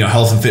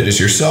health and fitness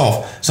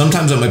yourself,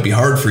 sometimes it might be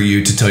hard for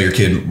you to tell your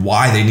kid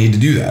why they need to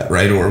do that,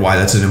 right? Or why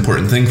that's an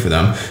important thing for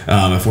them.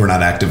 If we're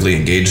not actively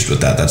engaged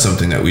with that, that's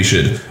something that we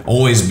should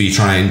always be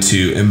trying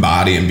to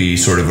embody and be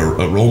sort of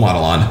a role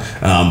model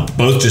on,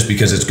 both just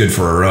because it's good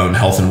for our own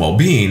health and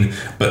well-being,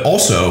 but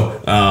also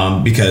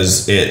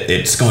because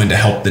it's going to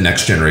help the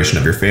next generation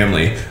of your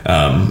family,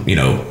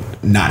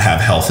 not have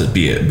health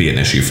be an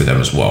issue for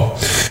them as well.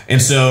 And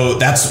so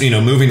that's,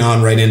 moving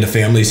on right into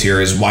families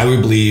here is why we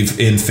believe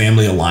in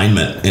family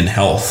alignment in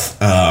health.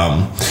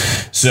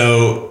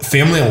 So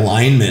family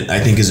alignment, I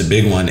think, is a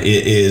big one.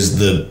 It is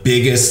the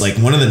biggest, like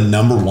one of the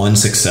number one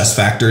success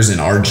factors in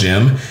our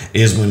gym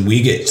is when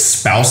we get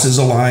spouses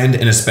aligned,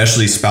 and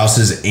especially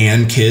spouses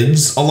and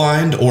kids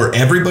aligned, or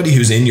everybody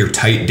who's in your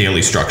tight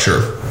daily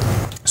structure.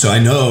 So I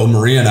know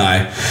Maria and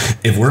I,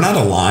 if we're not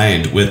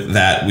aligned with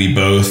that, we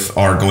both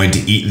are going to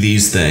eat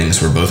these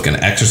things, we're both going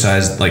to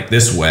exercise like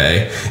this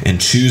way and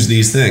choose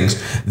these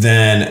things,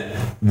 then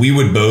we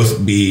would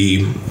both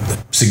be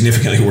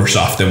significantly worse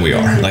off than we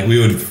are. Like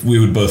we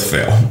would both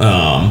fail.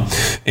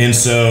 And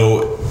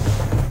so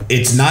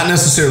it's not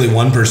necessarily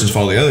one person's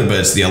fault or the other, but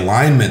it's the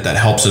alignment that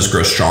helps us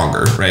grow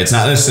stronger, right? It's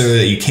not necessarily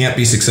that you can't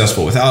be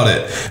successful without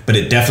it, but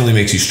it definitely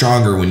makes you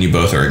stronger when you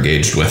both are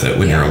engaged with it,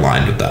 when you're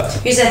aligned with that.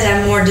 You just have to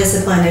have more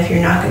discipline if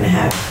you're not going to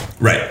have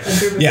right. a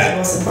group of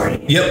people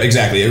supporting you. Yep,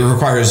 exactly. It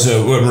requires,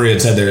 what Maria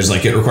had said there is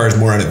like, it requires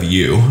more out of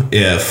you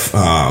if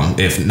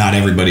not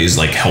everybody is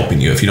like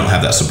helping you, if you don't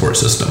have that support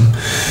system.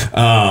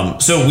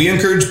 So we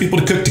encourage people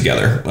to cook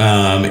together.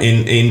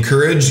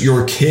 Encourage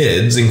your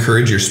kids,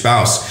 encourage your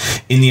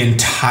spouse in the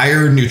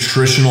entire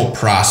nutritional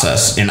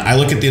process. And I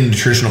look at the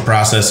nutritional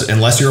process,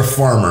 unless you're a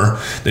farmer,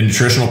 the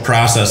nutritional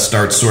process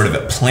starts sort of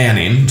at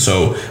planning.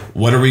 So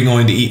what are we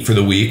going to eat for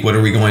the week? What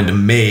are we going to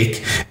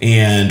make?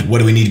 And what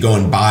do we need to go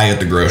and buy at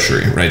the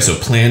grocery, right? So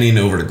planning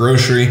over to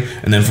grocery,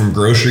 and then from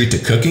grocery to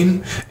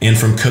cooking, and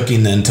from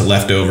cooking then to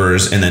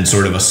leftovers, and then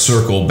sort of a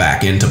circle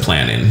back into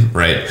planning,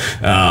 right?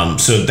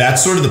 So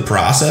that's sort of the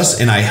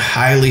process. And I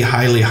highly,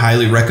 highly,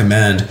 highly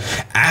recommend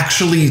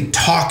actually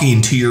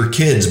talking to your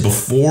kids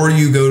before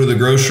you go to the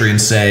grocery and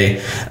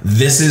say,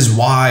 this is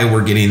why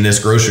we're getting this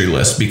grocery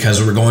list,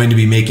 because we're going to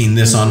be making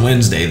this on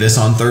Wednesday, this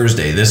on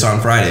Thursday, this on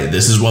Friday.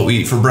 This is what we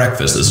eat for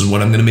breakfast. This is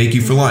what I'm going to make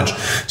you for lunch.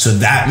 So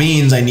that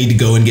means I need to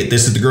go and get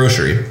this at the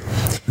grocery.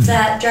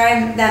 That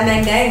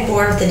magnetic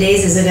board with the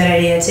days is a good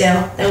idea too,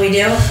 that we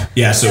do.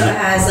 Yeah. So it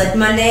has like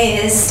Monday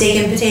is steak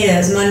and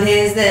potatoes, Monday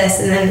is this,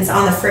 and then it's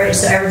on the fridge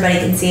so everybody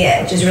can see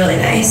it, which is really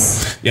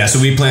nice. Yeah,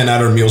 so we plan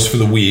out our meals for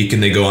the week,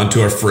 and they go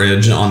onto our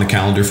fridge on the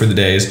calendar for the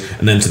days,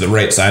 and then to the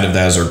right side of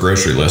that is our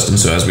grocery list. And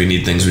so as we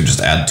need things, we just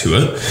add to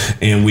it,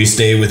 and we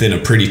stay within a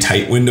pretty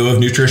tight window of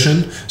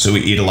nutrition. So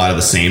we eat a lot of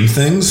the same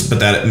things, but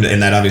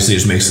that obviously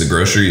just makes the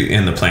grocery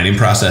and the planning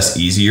process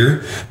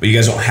easier. But you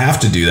guys don't have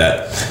to do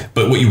that.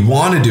 But what you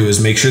want to do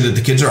is make sure that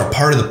the kids are a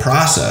part of the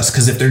process,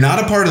 because if they're not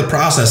a part of the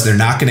process, they're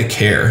not going to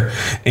care.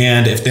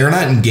 And if they're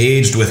not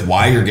engaged with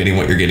why you're getting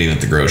what you're getting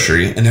at the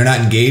grocery, and they're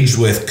not engaged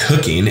with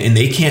cooking, and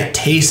they can't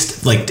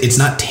taste, like it's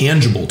not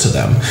tangible to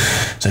them.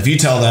 So if you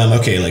tell them,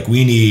 okay, like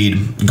we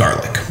need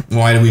garlic.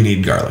 Why do we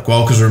need garlic?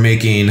 Well, because we're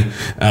making,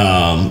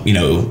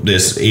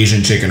 this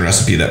Asian chicken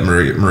recipe that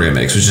Maria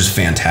makes, which is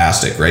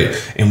fantastic, right?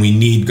 And we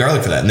need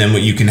garlic for that. And then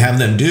what you can have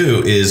them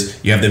do is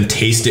you have them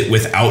taste it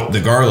without the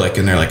garlic,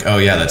 and they're like, oh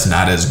yeah, that's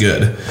not as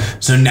good.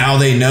 So now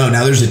they know,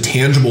 now there's a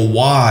tangible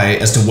why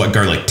as to what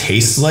garlic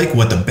tastes like,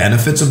 what the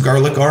benefits of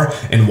garlic are,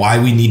 and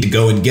why we need to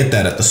go and get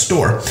that at the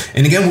store.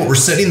 And again, what we're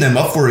setting them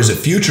up for is a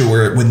future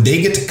where when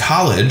they get to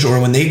college, or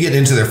when they get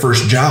into their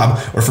first job,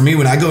 or for me,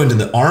 when I go into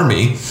the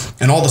Army,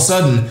 and all of a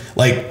sudden,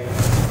 like,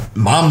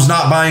 mom's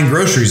not buying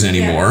groceries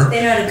anymore. Yeah,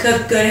 they know how to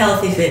cook good,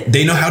 healthy food.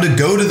 They know how to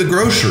go to the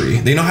grocery.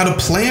 They know how to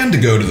plan to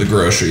go to the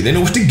grocery. They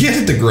know what to get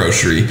at the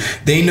grocery.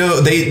 They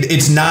know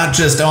it's not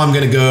just, oh, I'm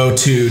going to go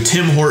to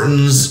Tim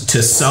Hortons,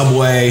 to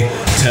Subway,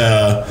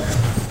 to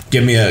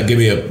give me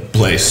a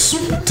place,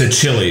 to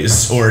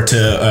Chili's, or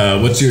to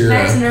what's your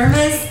Max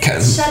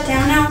Nerma's shut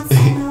down now.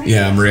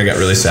 Yeah, Maria got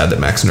really sad that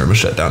Max Nerma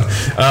shut down.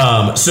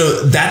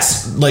 So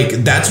that's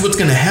what's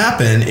going to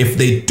happen if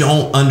they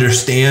don't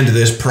understand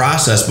this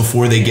process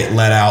before they get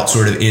let out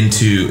sort of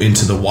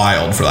into the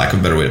wild, for lack of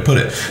a better way to put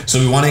it. So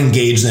we want to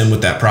engage them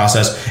with that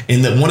process.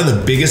 And one of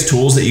the biggest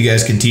tools that you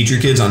guys can teach your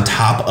kids on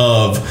top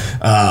of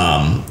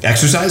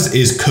exercise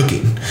is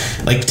cooking.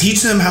 Like,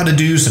 teach them how to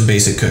do some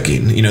basic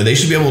cooking. They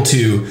should be able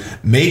to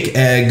make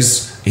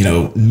eggs,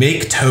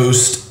 make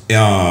toast,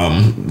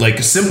 like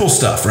simple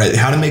stuff, right?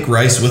 How to make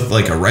rice with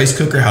like a rice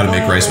cooker, how to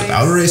make rice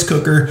without a rice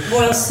cooker,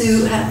 boil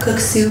soup, how to cook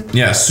soup.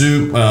 Yeah,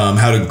 soup,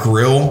 how to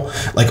grill,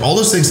 like all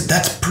those things.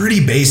 That's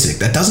pretty basic.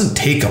 That doesn't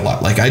take a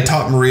lot. Like, I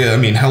taught Maria,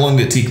 how long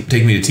did it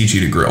take me to teach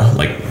you to grill?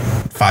 Like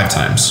 5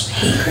 times. I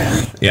hate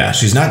grilling. Yeah,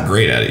 she's not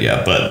great at it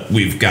yet, but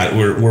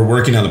we're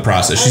working on the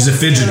process. She's a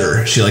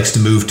fidgeter. She likes to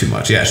move too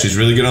much. Yeah, she's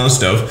really good on the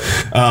stove.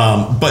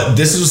 But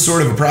this is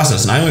sort of a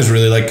process, and I always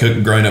really liked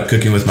growing up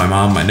cooking with my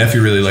mom. My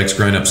nephew really likes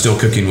growing up still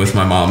cooking with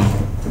my mom.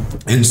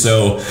 And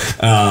so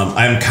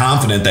I'm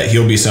confident that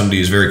he'll be somebody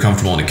who's very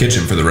comfortable in a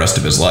kitchen for the rest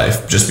of his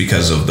life, just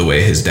because of the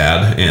way his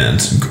dad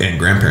and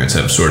grandparents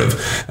have sort of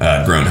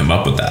grown him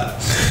up with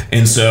that.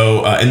 And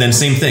so, and then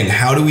same thing,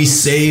 how do we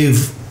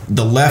save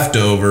the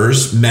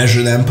leftovers,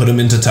 measure them, put them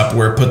into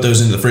Tupperware, put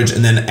those into the fridge,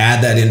 and then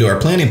add that into our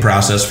planning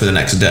process for the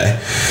next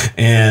day.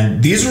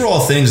 And these are all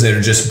things that are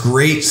just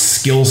great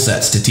skill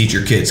sets to teach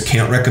your kids.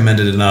 Can't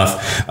recommend it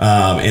enough.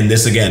 And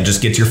this, again,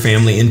 just gets your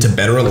family into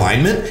better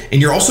alignment.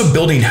 And you're also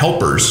building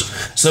helpers.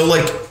 So,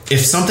 like, if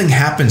something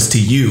happens to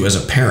you as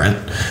a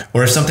parent,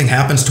 or if something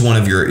happens to one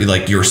of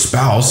your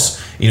spouse,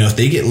 if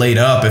they get laid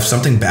up, if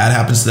something bad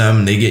happens to them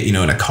and they get, in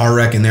a car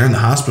wreck and they're in the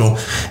hospital,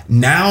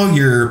 now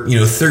your,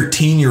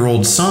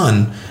 13-year-old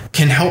son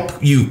can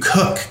help you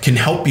cook, can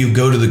help you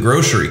go to the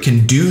grocery,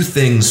 can do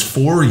things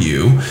for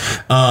you,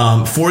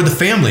 for the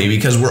family,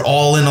 because we're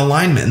all in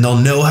alignment, and they'll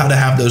know how to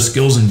have those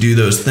skills and do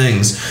those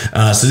things.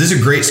 So these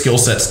are great skill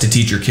sets to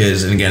teach your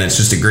kids. And again, it's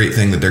just a great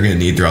thing that they're going to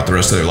need throughout the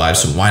rest of their lives.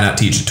 So why not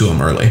teach it to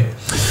them early?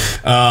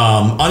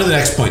 On to the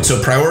next point.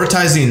 So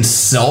prioritizing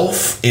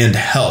self and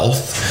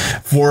health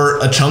for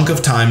a chunk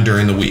of time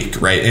during the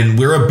week, right? And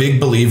we're a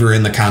big believer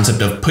in the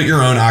concept of put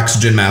your own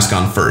oxygen mask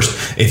on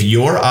first. If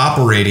you're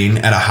operating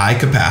at a high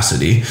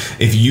capacity,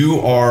 if you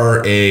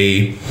are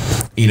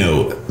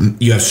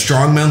you have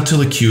strong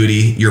mental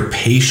acuity, you're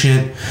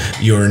patient,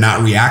 you're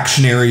not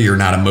reactionary, you're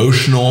not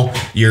emotional,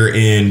 you're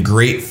in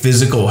great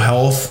physical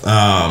health.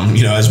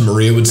 As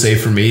Maria would say,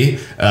 for me,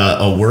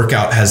 a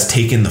workout has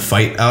taken the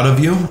fight out of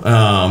you,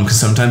 because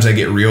sometimes I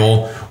get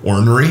real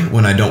ornery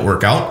when I don't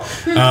work out.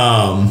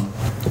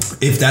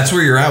 If that's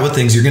where you're at with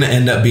things, you're going to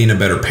end up being a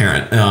better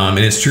parent. And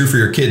it's true for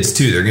your kids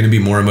too. They're going to be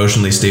more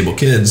emotionally stable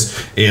kids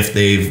if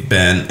they've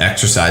been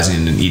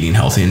exercising and eating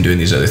healthy and doing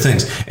these other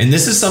things. And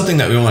this is something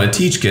that we want to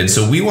teach kids.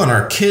 So we want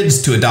our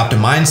kids to adopt a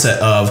mindset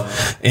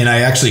of, and I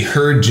actually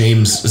heard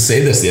James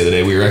say this the other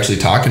day, we were actually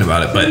talking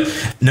about it,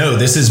 but no,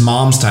 this is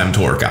mom's time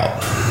to work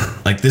out.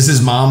 Like, this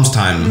is mom's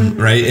time,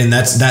 right? And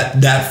that's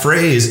that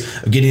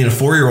phrase of getting a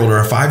 4-year-old or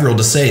a 5-year-old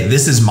to say,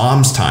 this is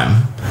mom's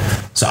time.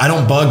 So I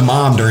don't bug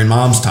mom during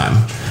mom's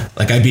time.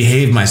 Like, I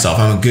behave myself.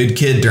 I'm a good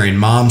kid during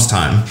mom's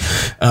time.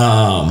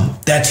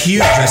 That's huge.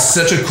 That's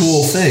such a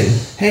cool thing.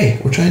 Hey,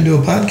 we're trying to do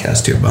a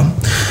podcast here, bum.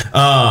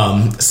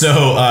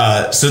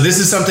 So this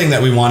is something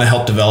that we want to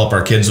help develop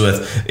our kids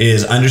with,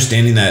 is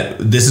understanding that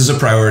this is a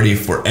priority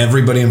for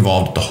everybody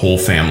involved, the whole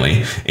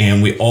family.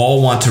 And we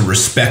all want to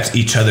respect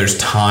each other's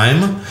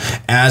time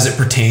as it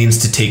pertains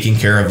to taking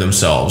care of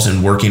themselves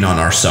and working on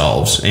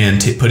ourselves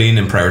and putting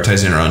and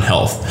prioritizing our own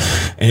health.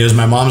 And it was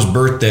my mom's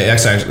birthday.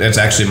 It's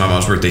actually my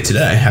mom's birthday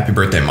today. Happy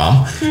birthday,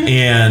 Mom.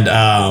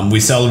 And we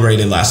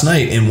celebrated last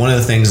night. And one of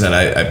the things that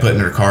I put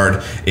in her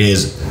card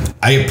is,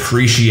 I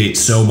appreciate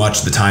so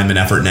much the time and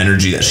effort and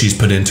energy that she's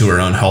put into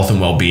her own health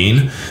and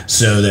well-being,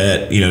 so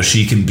that,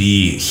 she can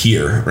be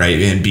here,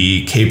 right? And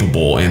be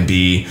capable and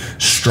be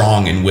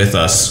strong and with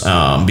us.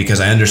 Because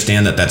I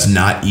understand that that's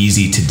not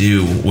easy to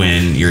do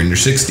when you're in your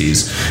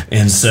 60s.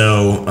 And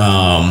so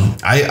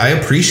I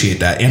appreciate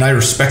that. And I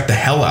respect the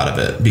hell out of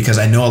it, because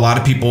I know a lot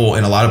of people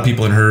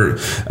in her,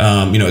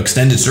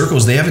 extended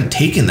circles, they haven't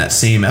taken that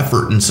same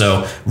effort. And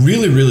so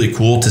really, really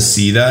cool to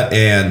see that.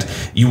 And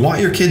you want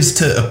your kids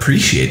to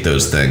appreciate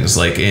those things,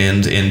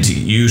 and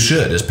you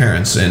should, as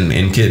parents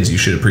and kids, you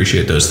should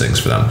appreciate those things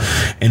for them.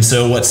 And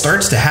so what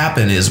starts to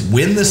happen is,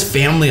 when this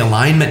family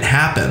alignment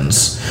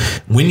happens,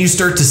 when you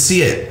start to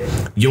see it,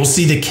 you'll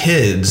see the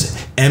kids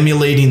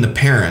emulating the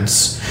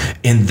parents,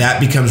 and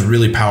that becomes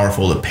really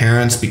powerful. The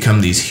parents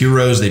become these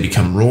heroes, they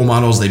become role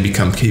models, they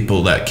become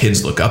people that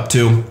kids look up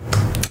to.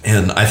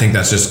 And I think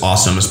that's just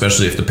awesome,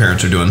 especially if the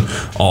parents are doing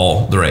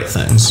all the right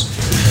things.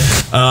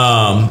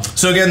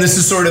 So again, this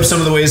is sort of some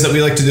of the ways that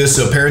we like to do this.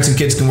 So parents and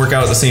kids can work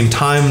out at the same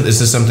time.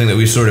 This is something that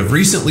we've sort of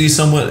recently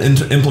somewhat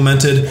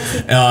implemented.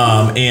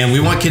 And we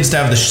want kids to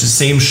have the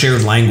same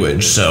shared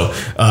language. So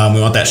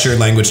we want that shared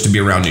language to be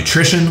around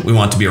nutrition. We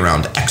want to be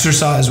around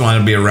exercise. We want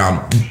to be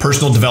around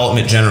personal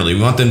development generally.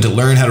 We want them to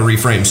learn how to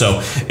reframe.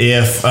 So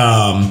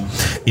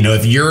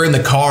if you're in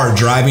the car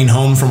driving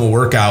home from a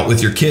workout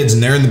with your kids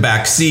and they're in the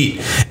back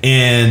seat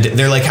and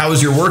they're like, "How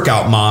was your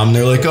workout, Mom?"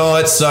 They're like, "Oh,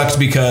 it sucked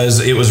because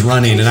it was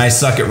running and I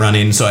suck at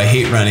running, so I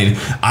hate running."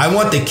 I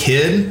want the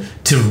kid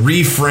to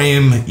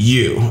reframe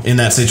you in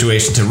that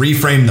situation, to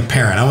reframe the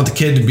parent. I want the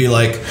kid to be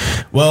like,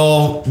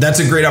 "Well, that's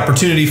a great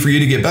opportunity for you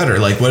to get better.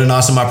 Like, what an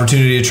awesome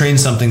opportunity to train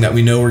something that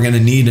we know we're going to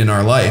need in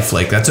our life.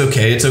 Like, that's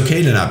okay. It's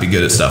okay to not be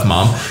good at stuff,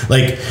 Mom."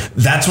 Like,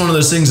 that's one of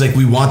those things. Like,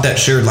 we want that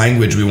shared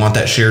language. We want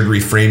that shared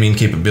reframing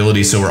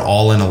capability. So we're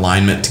all in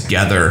alignment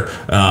together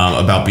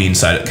about being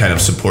kind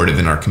of supportive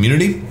in our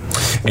community.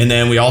 And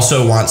then we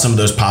also want some of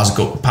those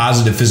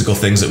positive physical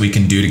things that we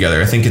can do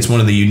together. I think it's one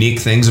of the unique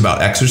things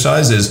about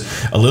exercise is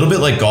a little bit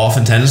like golf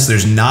and tennis.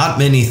 There's not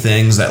many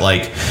things that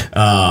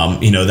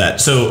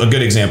so a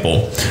good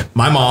example,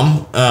 my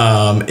mom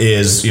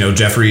is, young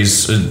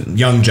Jeffrey's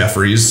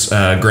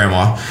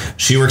grandma.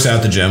 She works out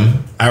at the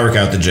gym. I work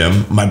out at the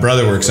gym. My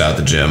brother works out at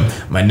the gym.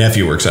 My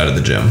nephew works out at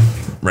the gym.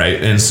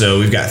 Right. And so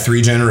we've got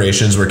 3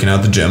 generations working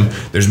out the gym.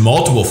 There's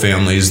multiple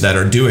families that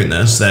are doing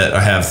this, that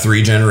have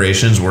 3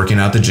 generations working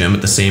out the gym at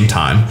the same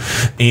time.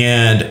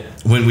 And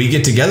when we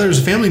get together as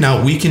a family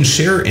now, we can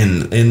share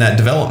in that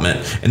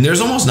development. And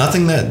there's almost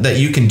nothing that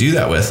you can do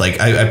that with.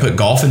 Like I put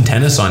golf and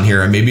tennis on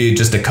here, and maybe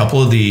just a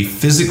couple of the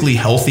physically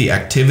healthy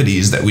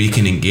activities that we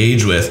can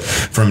engage with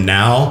from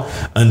now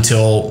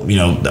until,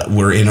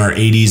 we're in our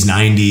 80s,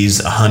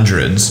 90s,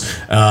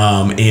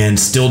 100s, and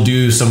still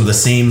do some of the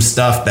same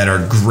stuff that our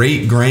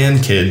great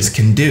grandkids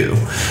can do.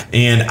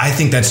 And I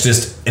think that's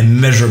just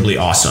immeasurably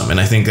awesome. And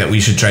I think that we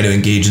should try to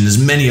engage in as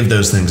many of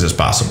those things as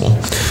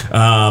possible.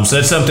 So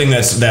that's something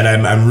that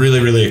I'm really,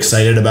 really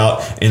excited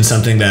about, and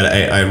something that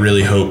I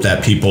really hope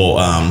that people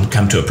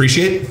come to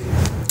appreciate.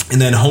 And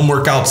then home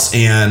workouts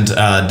and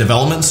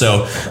development.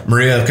 So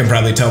Maria can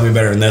probably tell me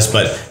better than this,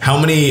 but how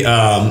many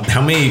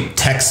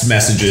text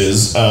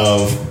messages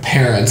of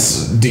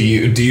parents do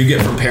you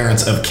get from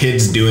parents of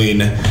kids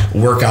doing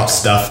workout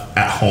stuff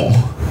at home?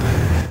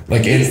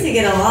 Like I used to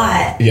get a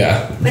lot.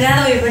 Yeah. But now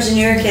that we have a bunch of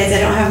newer kids,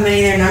 I don't have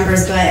many of their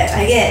numbers, but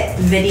I get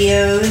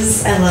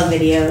videos. I love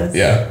videos.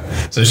 Yeah.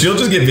 So she'll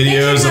just get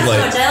videos of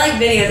like... So much. I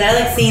like videos. I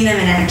like seeing them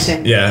in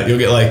action. Yeah. You'll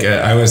get like...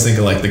 I always think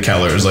of like the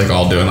Kellers, like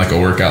all doing like a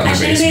workout in the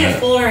basement. I should have made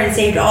a folder and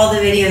saved all the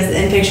videos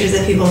and pictures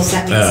that people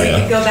sent me, so you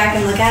could go back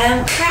and look at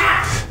them.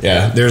 Crap!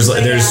 Yeah, there's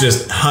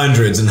just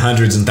hundreds and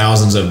hundreds and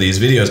thousands of these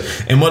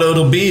videos. And what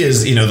it'll be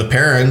is, the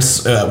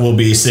parents will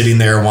be sitting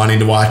there wanting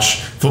to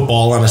watch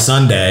football on a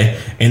Sunday,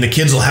 and the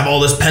kids will have all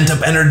this pent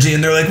up energy,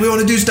 and they're like, "We want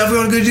to do stuff,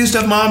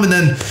 Mom." And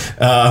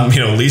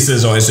then,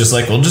 Lisa's always just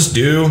like, "Well, just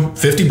do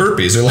 50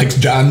 burpees." Or like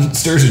John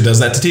Sturzer does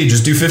that to T,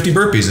 just do 50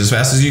 burpees as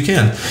fast as you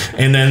can.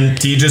 And then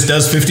T just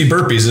does 50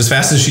 burpees as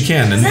fast as she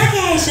can. And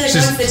it's okay, she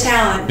wants the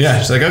challenge. Yeah,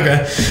 she's like,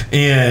 okay.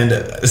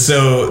 And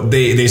so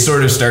they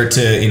sort of start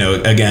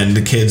to, again,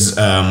 the kids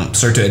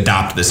start to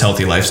adopt this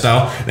healthy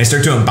lifestyle. And they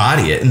start to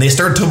embody it, and they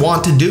start to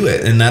want to do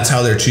it. And that's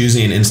how they're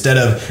choosing, instead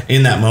of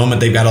in that moment,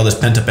 they've got all this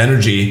pent up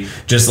energy,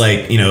 just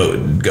like,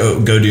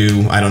 go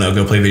do, I don't know,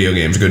 go play video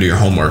games, go do your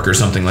homework or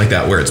something like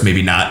that, where it's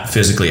maybe not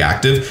physically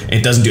active.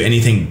 It doesn't do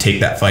anything to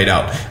take that fight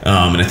out.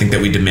 And I think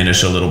that we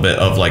diminish a little bit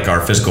of like our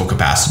physical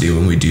capacity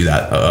when we do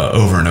that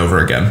over and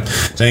over again.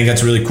 So I think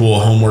that's really cool.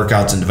 Home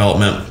workouts and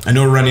development. I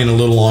know we're running a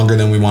little longer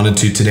than we wanted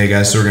to today,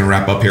 guys, so we're going to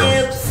wrap up here.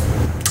 Oops.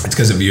 It's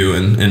because of you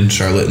and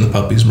Charlotte and the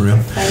puppies, Maria.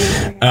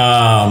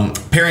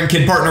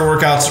 Parent-kid partner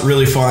workouts,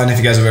 really fun. If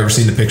you guys have ever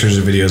seen the pictures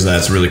or videos,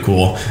 that's really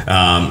cool.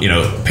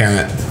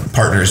 Parent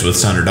partners with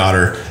son or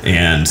daughter,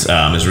 and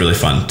is really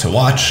fun to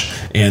watch.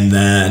 And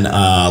then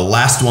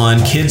last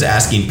one, kids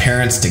asking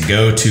parents to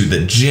go to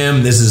the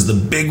gym. This is the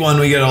big one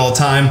we get all the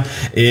time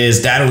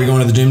is, "Dad, are we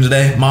going to the gym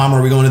today? Mom,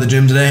 are we going to the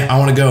gym today? I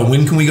want to go.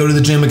 When can we go to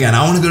the gym again?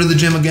 I want to go to the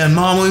gym again.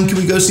 Mom, when can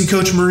we go see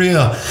Coach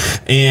Maria?"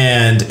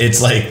 And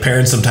it's like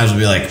parents sometimes will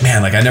be like,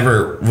 "Man, like I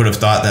never would have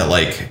thought that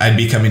like I'd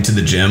be coming to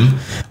the gym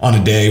on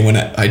a day when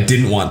I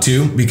didn't want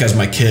to because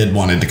my kid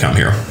wanted to come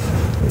here."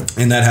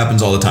 And that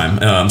happens all the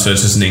time. So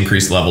it's just an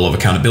increased level of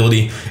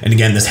accountability. And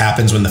again, this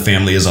happens when the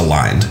family is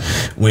aligned.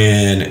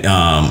 When,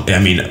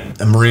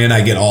 Maria and I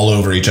get all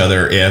over each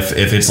other if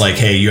it's like,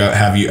 "Hey,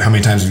 how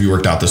many times have you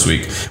worked out this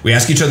week?" We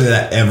ask each other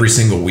that every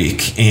single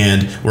week.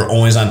 And we're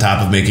always on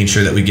top of making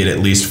sure that we get at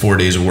least 4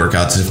 days of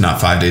workouts, if not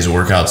 5 days of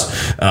workouts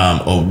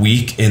a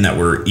week, and that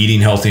we're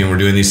eating healthy and we're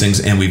doing these things.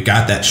 And we've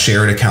got that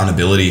shared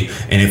accountability.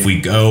 And if we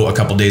go a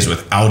couple days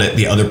without it,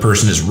 the other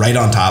person is right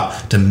on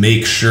top to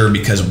make sure,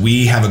 because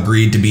we have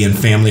agreed agreed to be in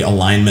family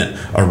alignment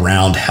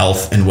around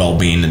health and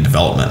well-being and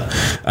development.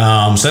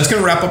 So that's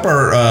going to wrap up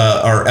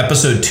our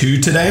episode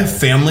 2 today.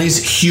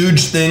 Families,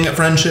 huge thing at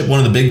Friendship. One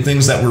of the big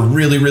things that we're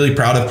really, really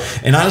proud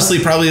of. And honestly,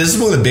 probably this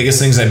is one of the biggest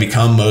things I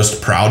become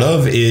most proud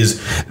of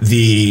is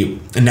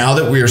now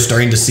that we are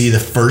starting to see the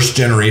first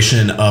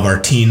generation of our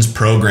teens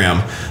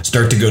program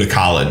start to go to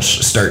college,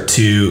 start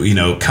to,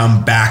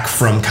 come back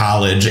from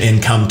college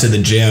and come to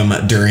the gym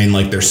during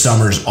like their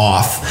summers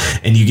off,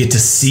 and you get to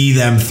see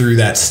them through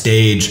that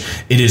stage.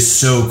 It is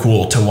so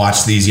cool to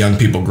watch these young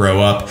people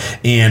grow up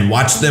and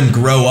watch them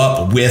grow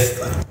up with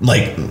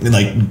like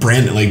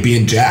Brandon, like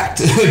being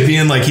jacked,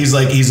 being like, he's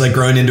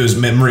growing into his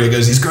memory.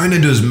 He's growing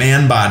into his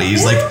man body.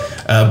 He's like,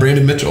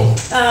 Brandon Mitchell.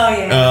 Oh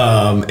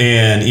yeah.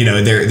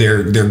 And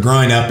they're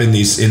growing up in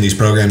these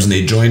programs, and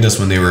they joined us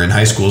when they were in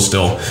high school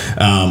still,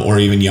 or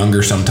even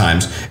younger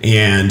sometimes.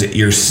 And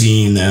you're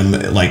seeing them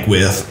like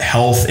with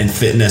health and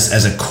fitness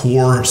as a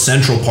core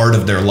central part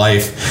of their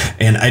life.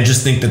 And I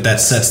just think that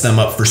sets them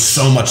up for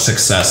so much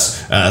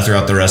success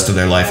throughout the rest of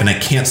their life. And I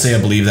can't say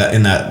I believe that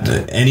in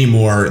that any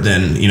more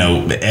than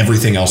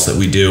everything else that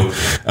we do.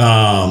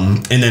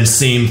 And then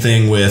same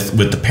thing with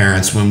the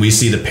parents. When we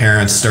see the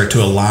parents start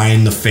to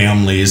align the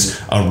families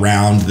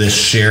around this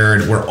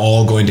shared, we're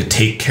all going to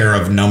take care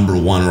of number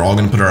one. We're all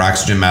going to put our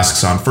oxygen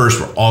masks on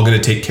first. We're all going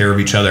to take care of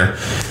each other.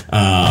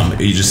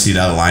 You just see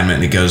that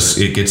alignment, and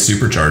it gets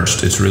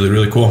supercharged. It's really,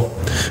 really cool.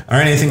 All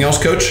right, anything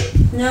else, Coach?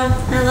 No,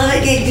 I love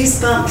it. Get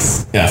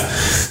goosebumps.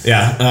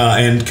 Yeah.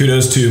 And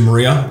kudos to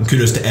Maria, and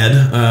kudos to Ed,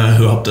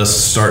 who helped us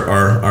start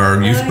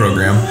our youth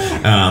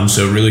program.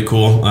 So really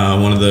cool.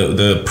 One of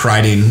the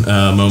priding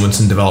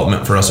moments in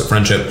development for us at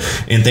Friendship.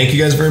 And thank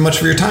you guys very much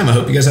for your time. I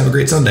hope you guys have a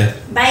great Sunday.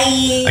 Bye.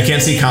 I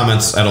can't see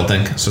comments, I don't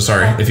think. So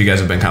sorry if you guys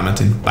have been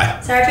commenting. Bye.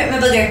 Sorry, I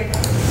put my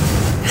booger.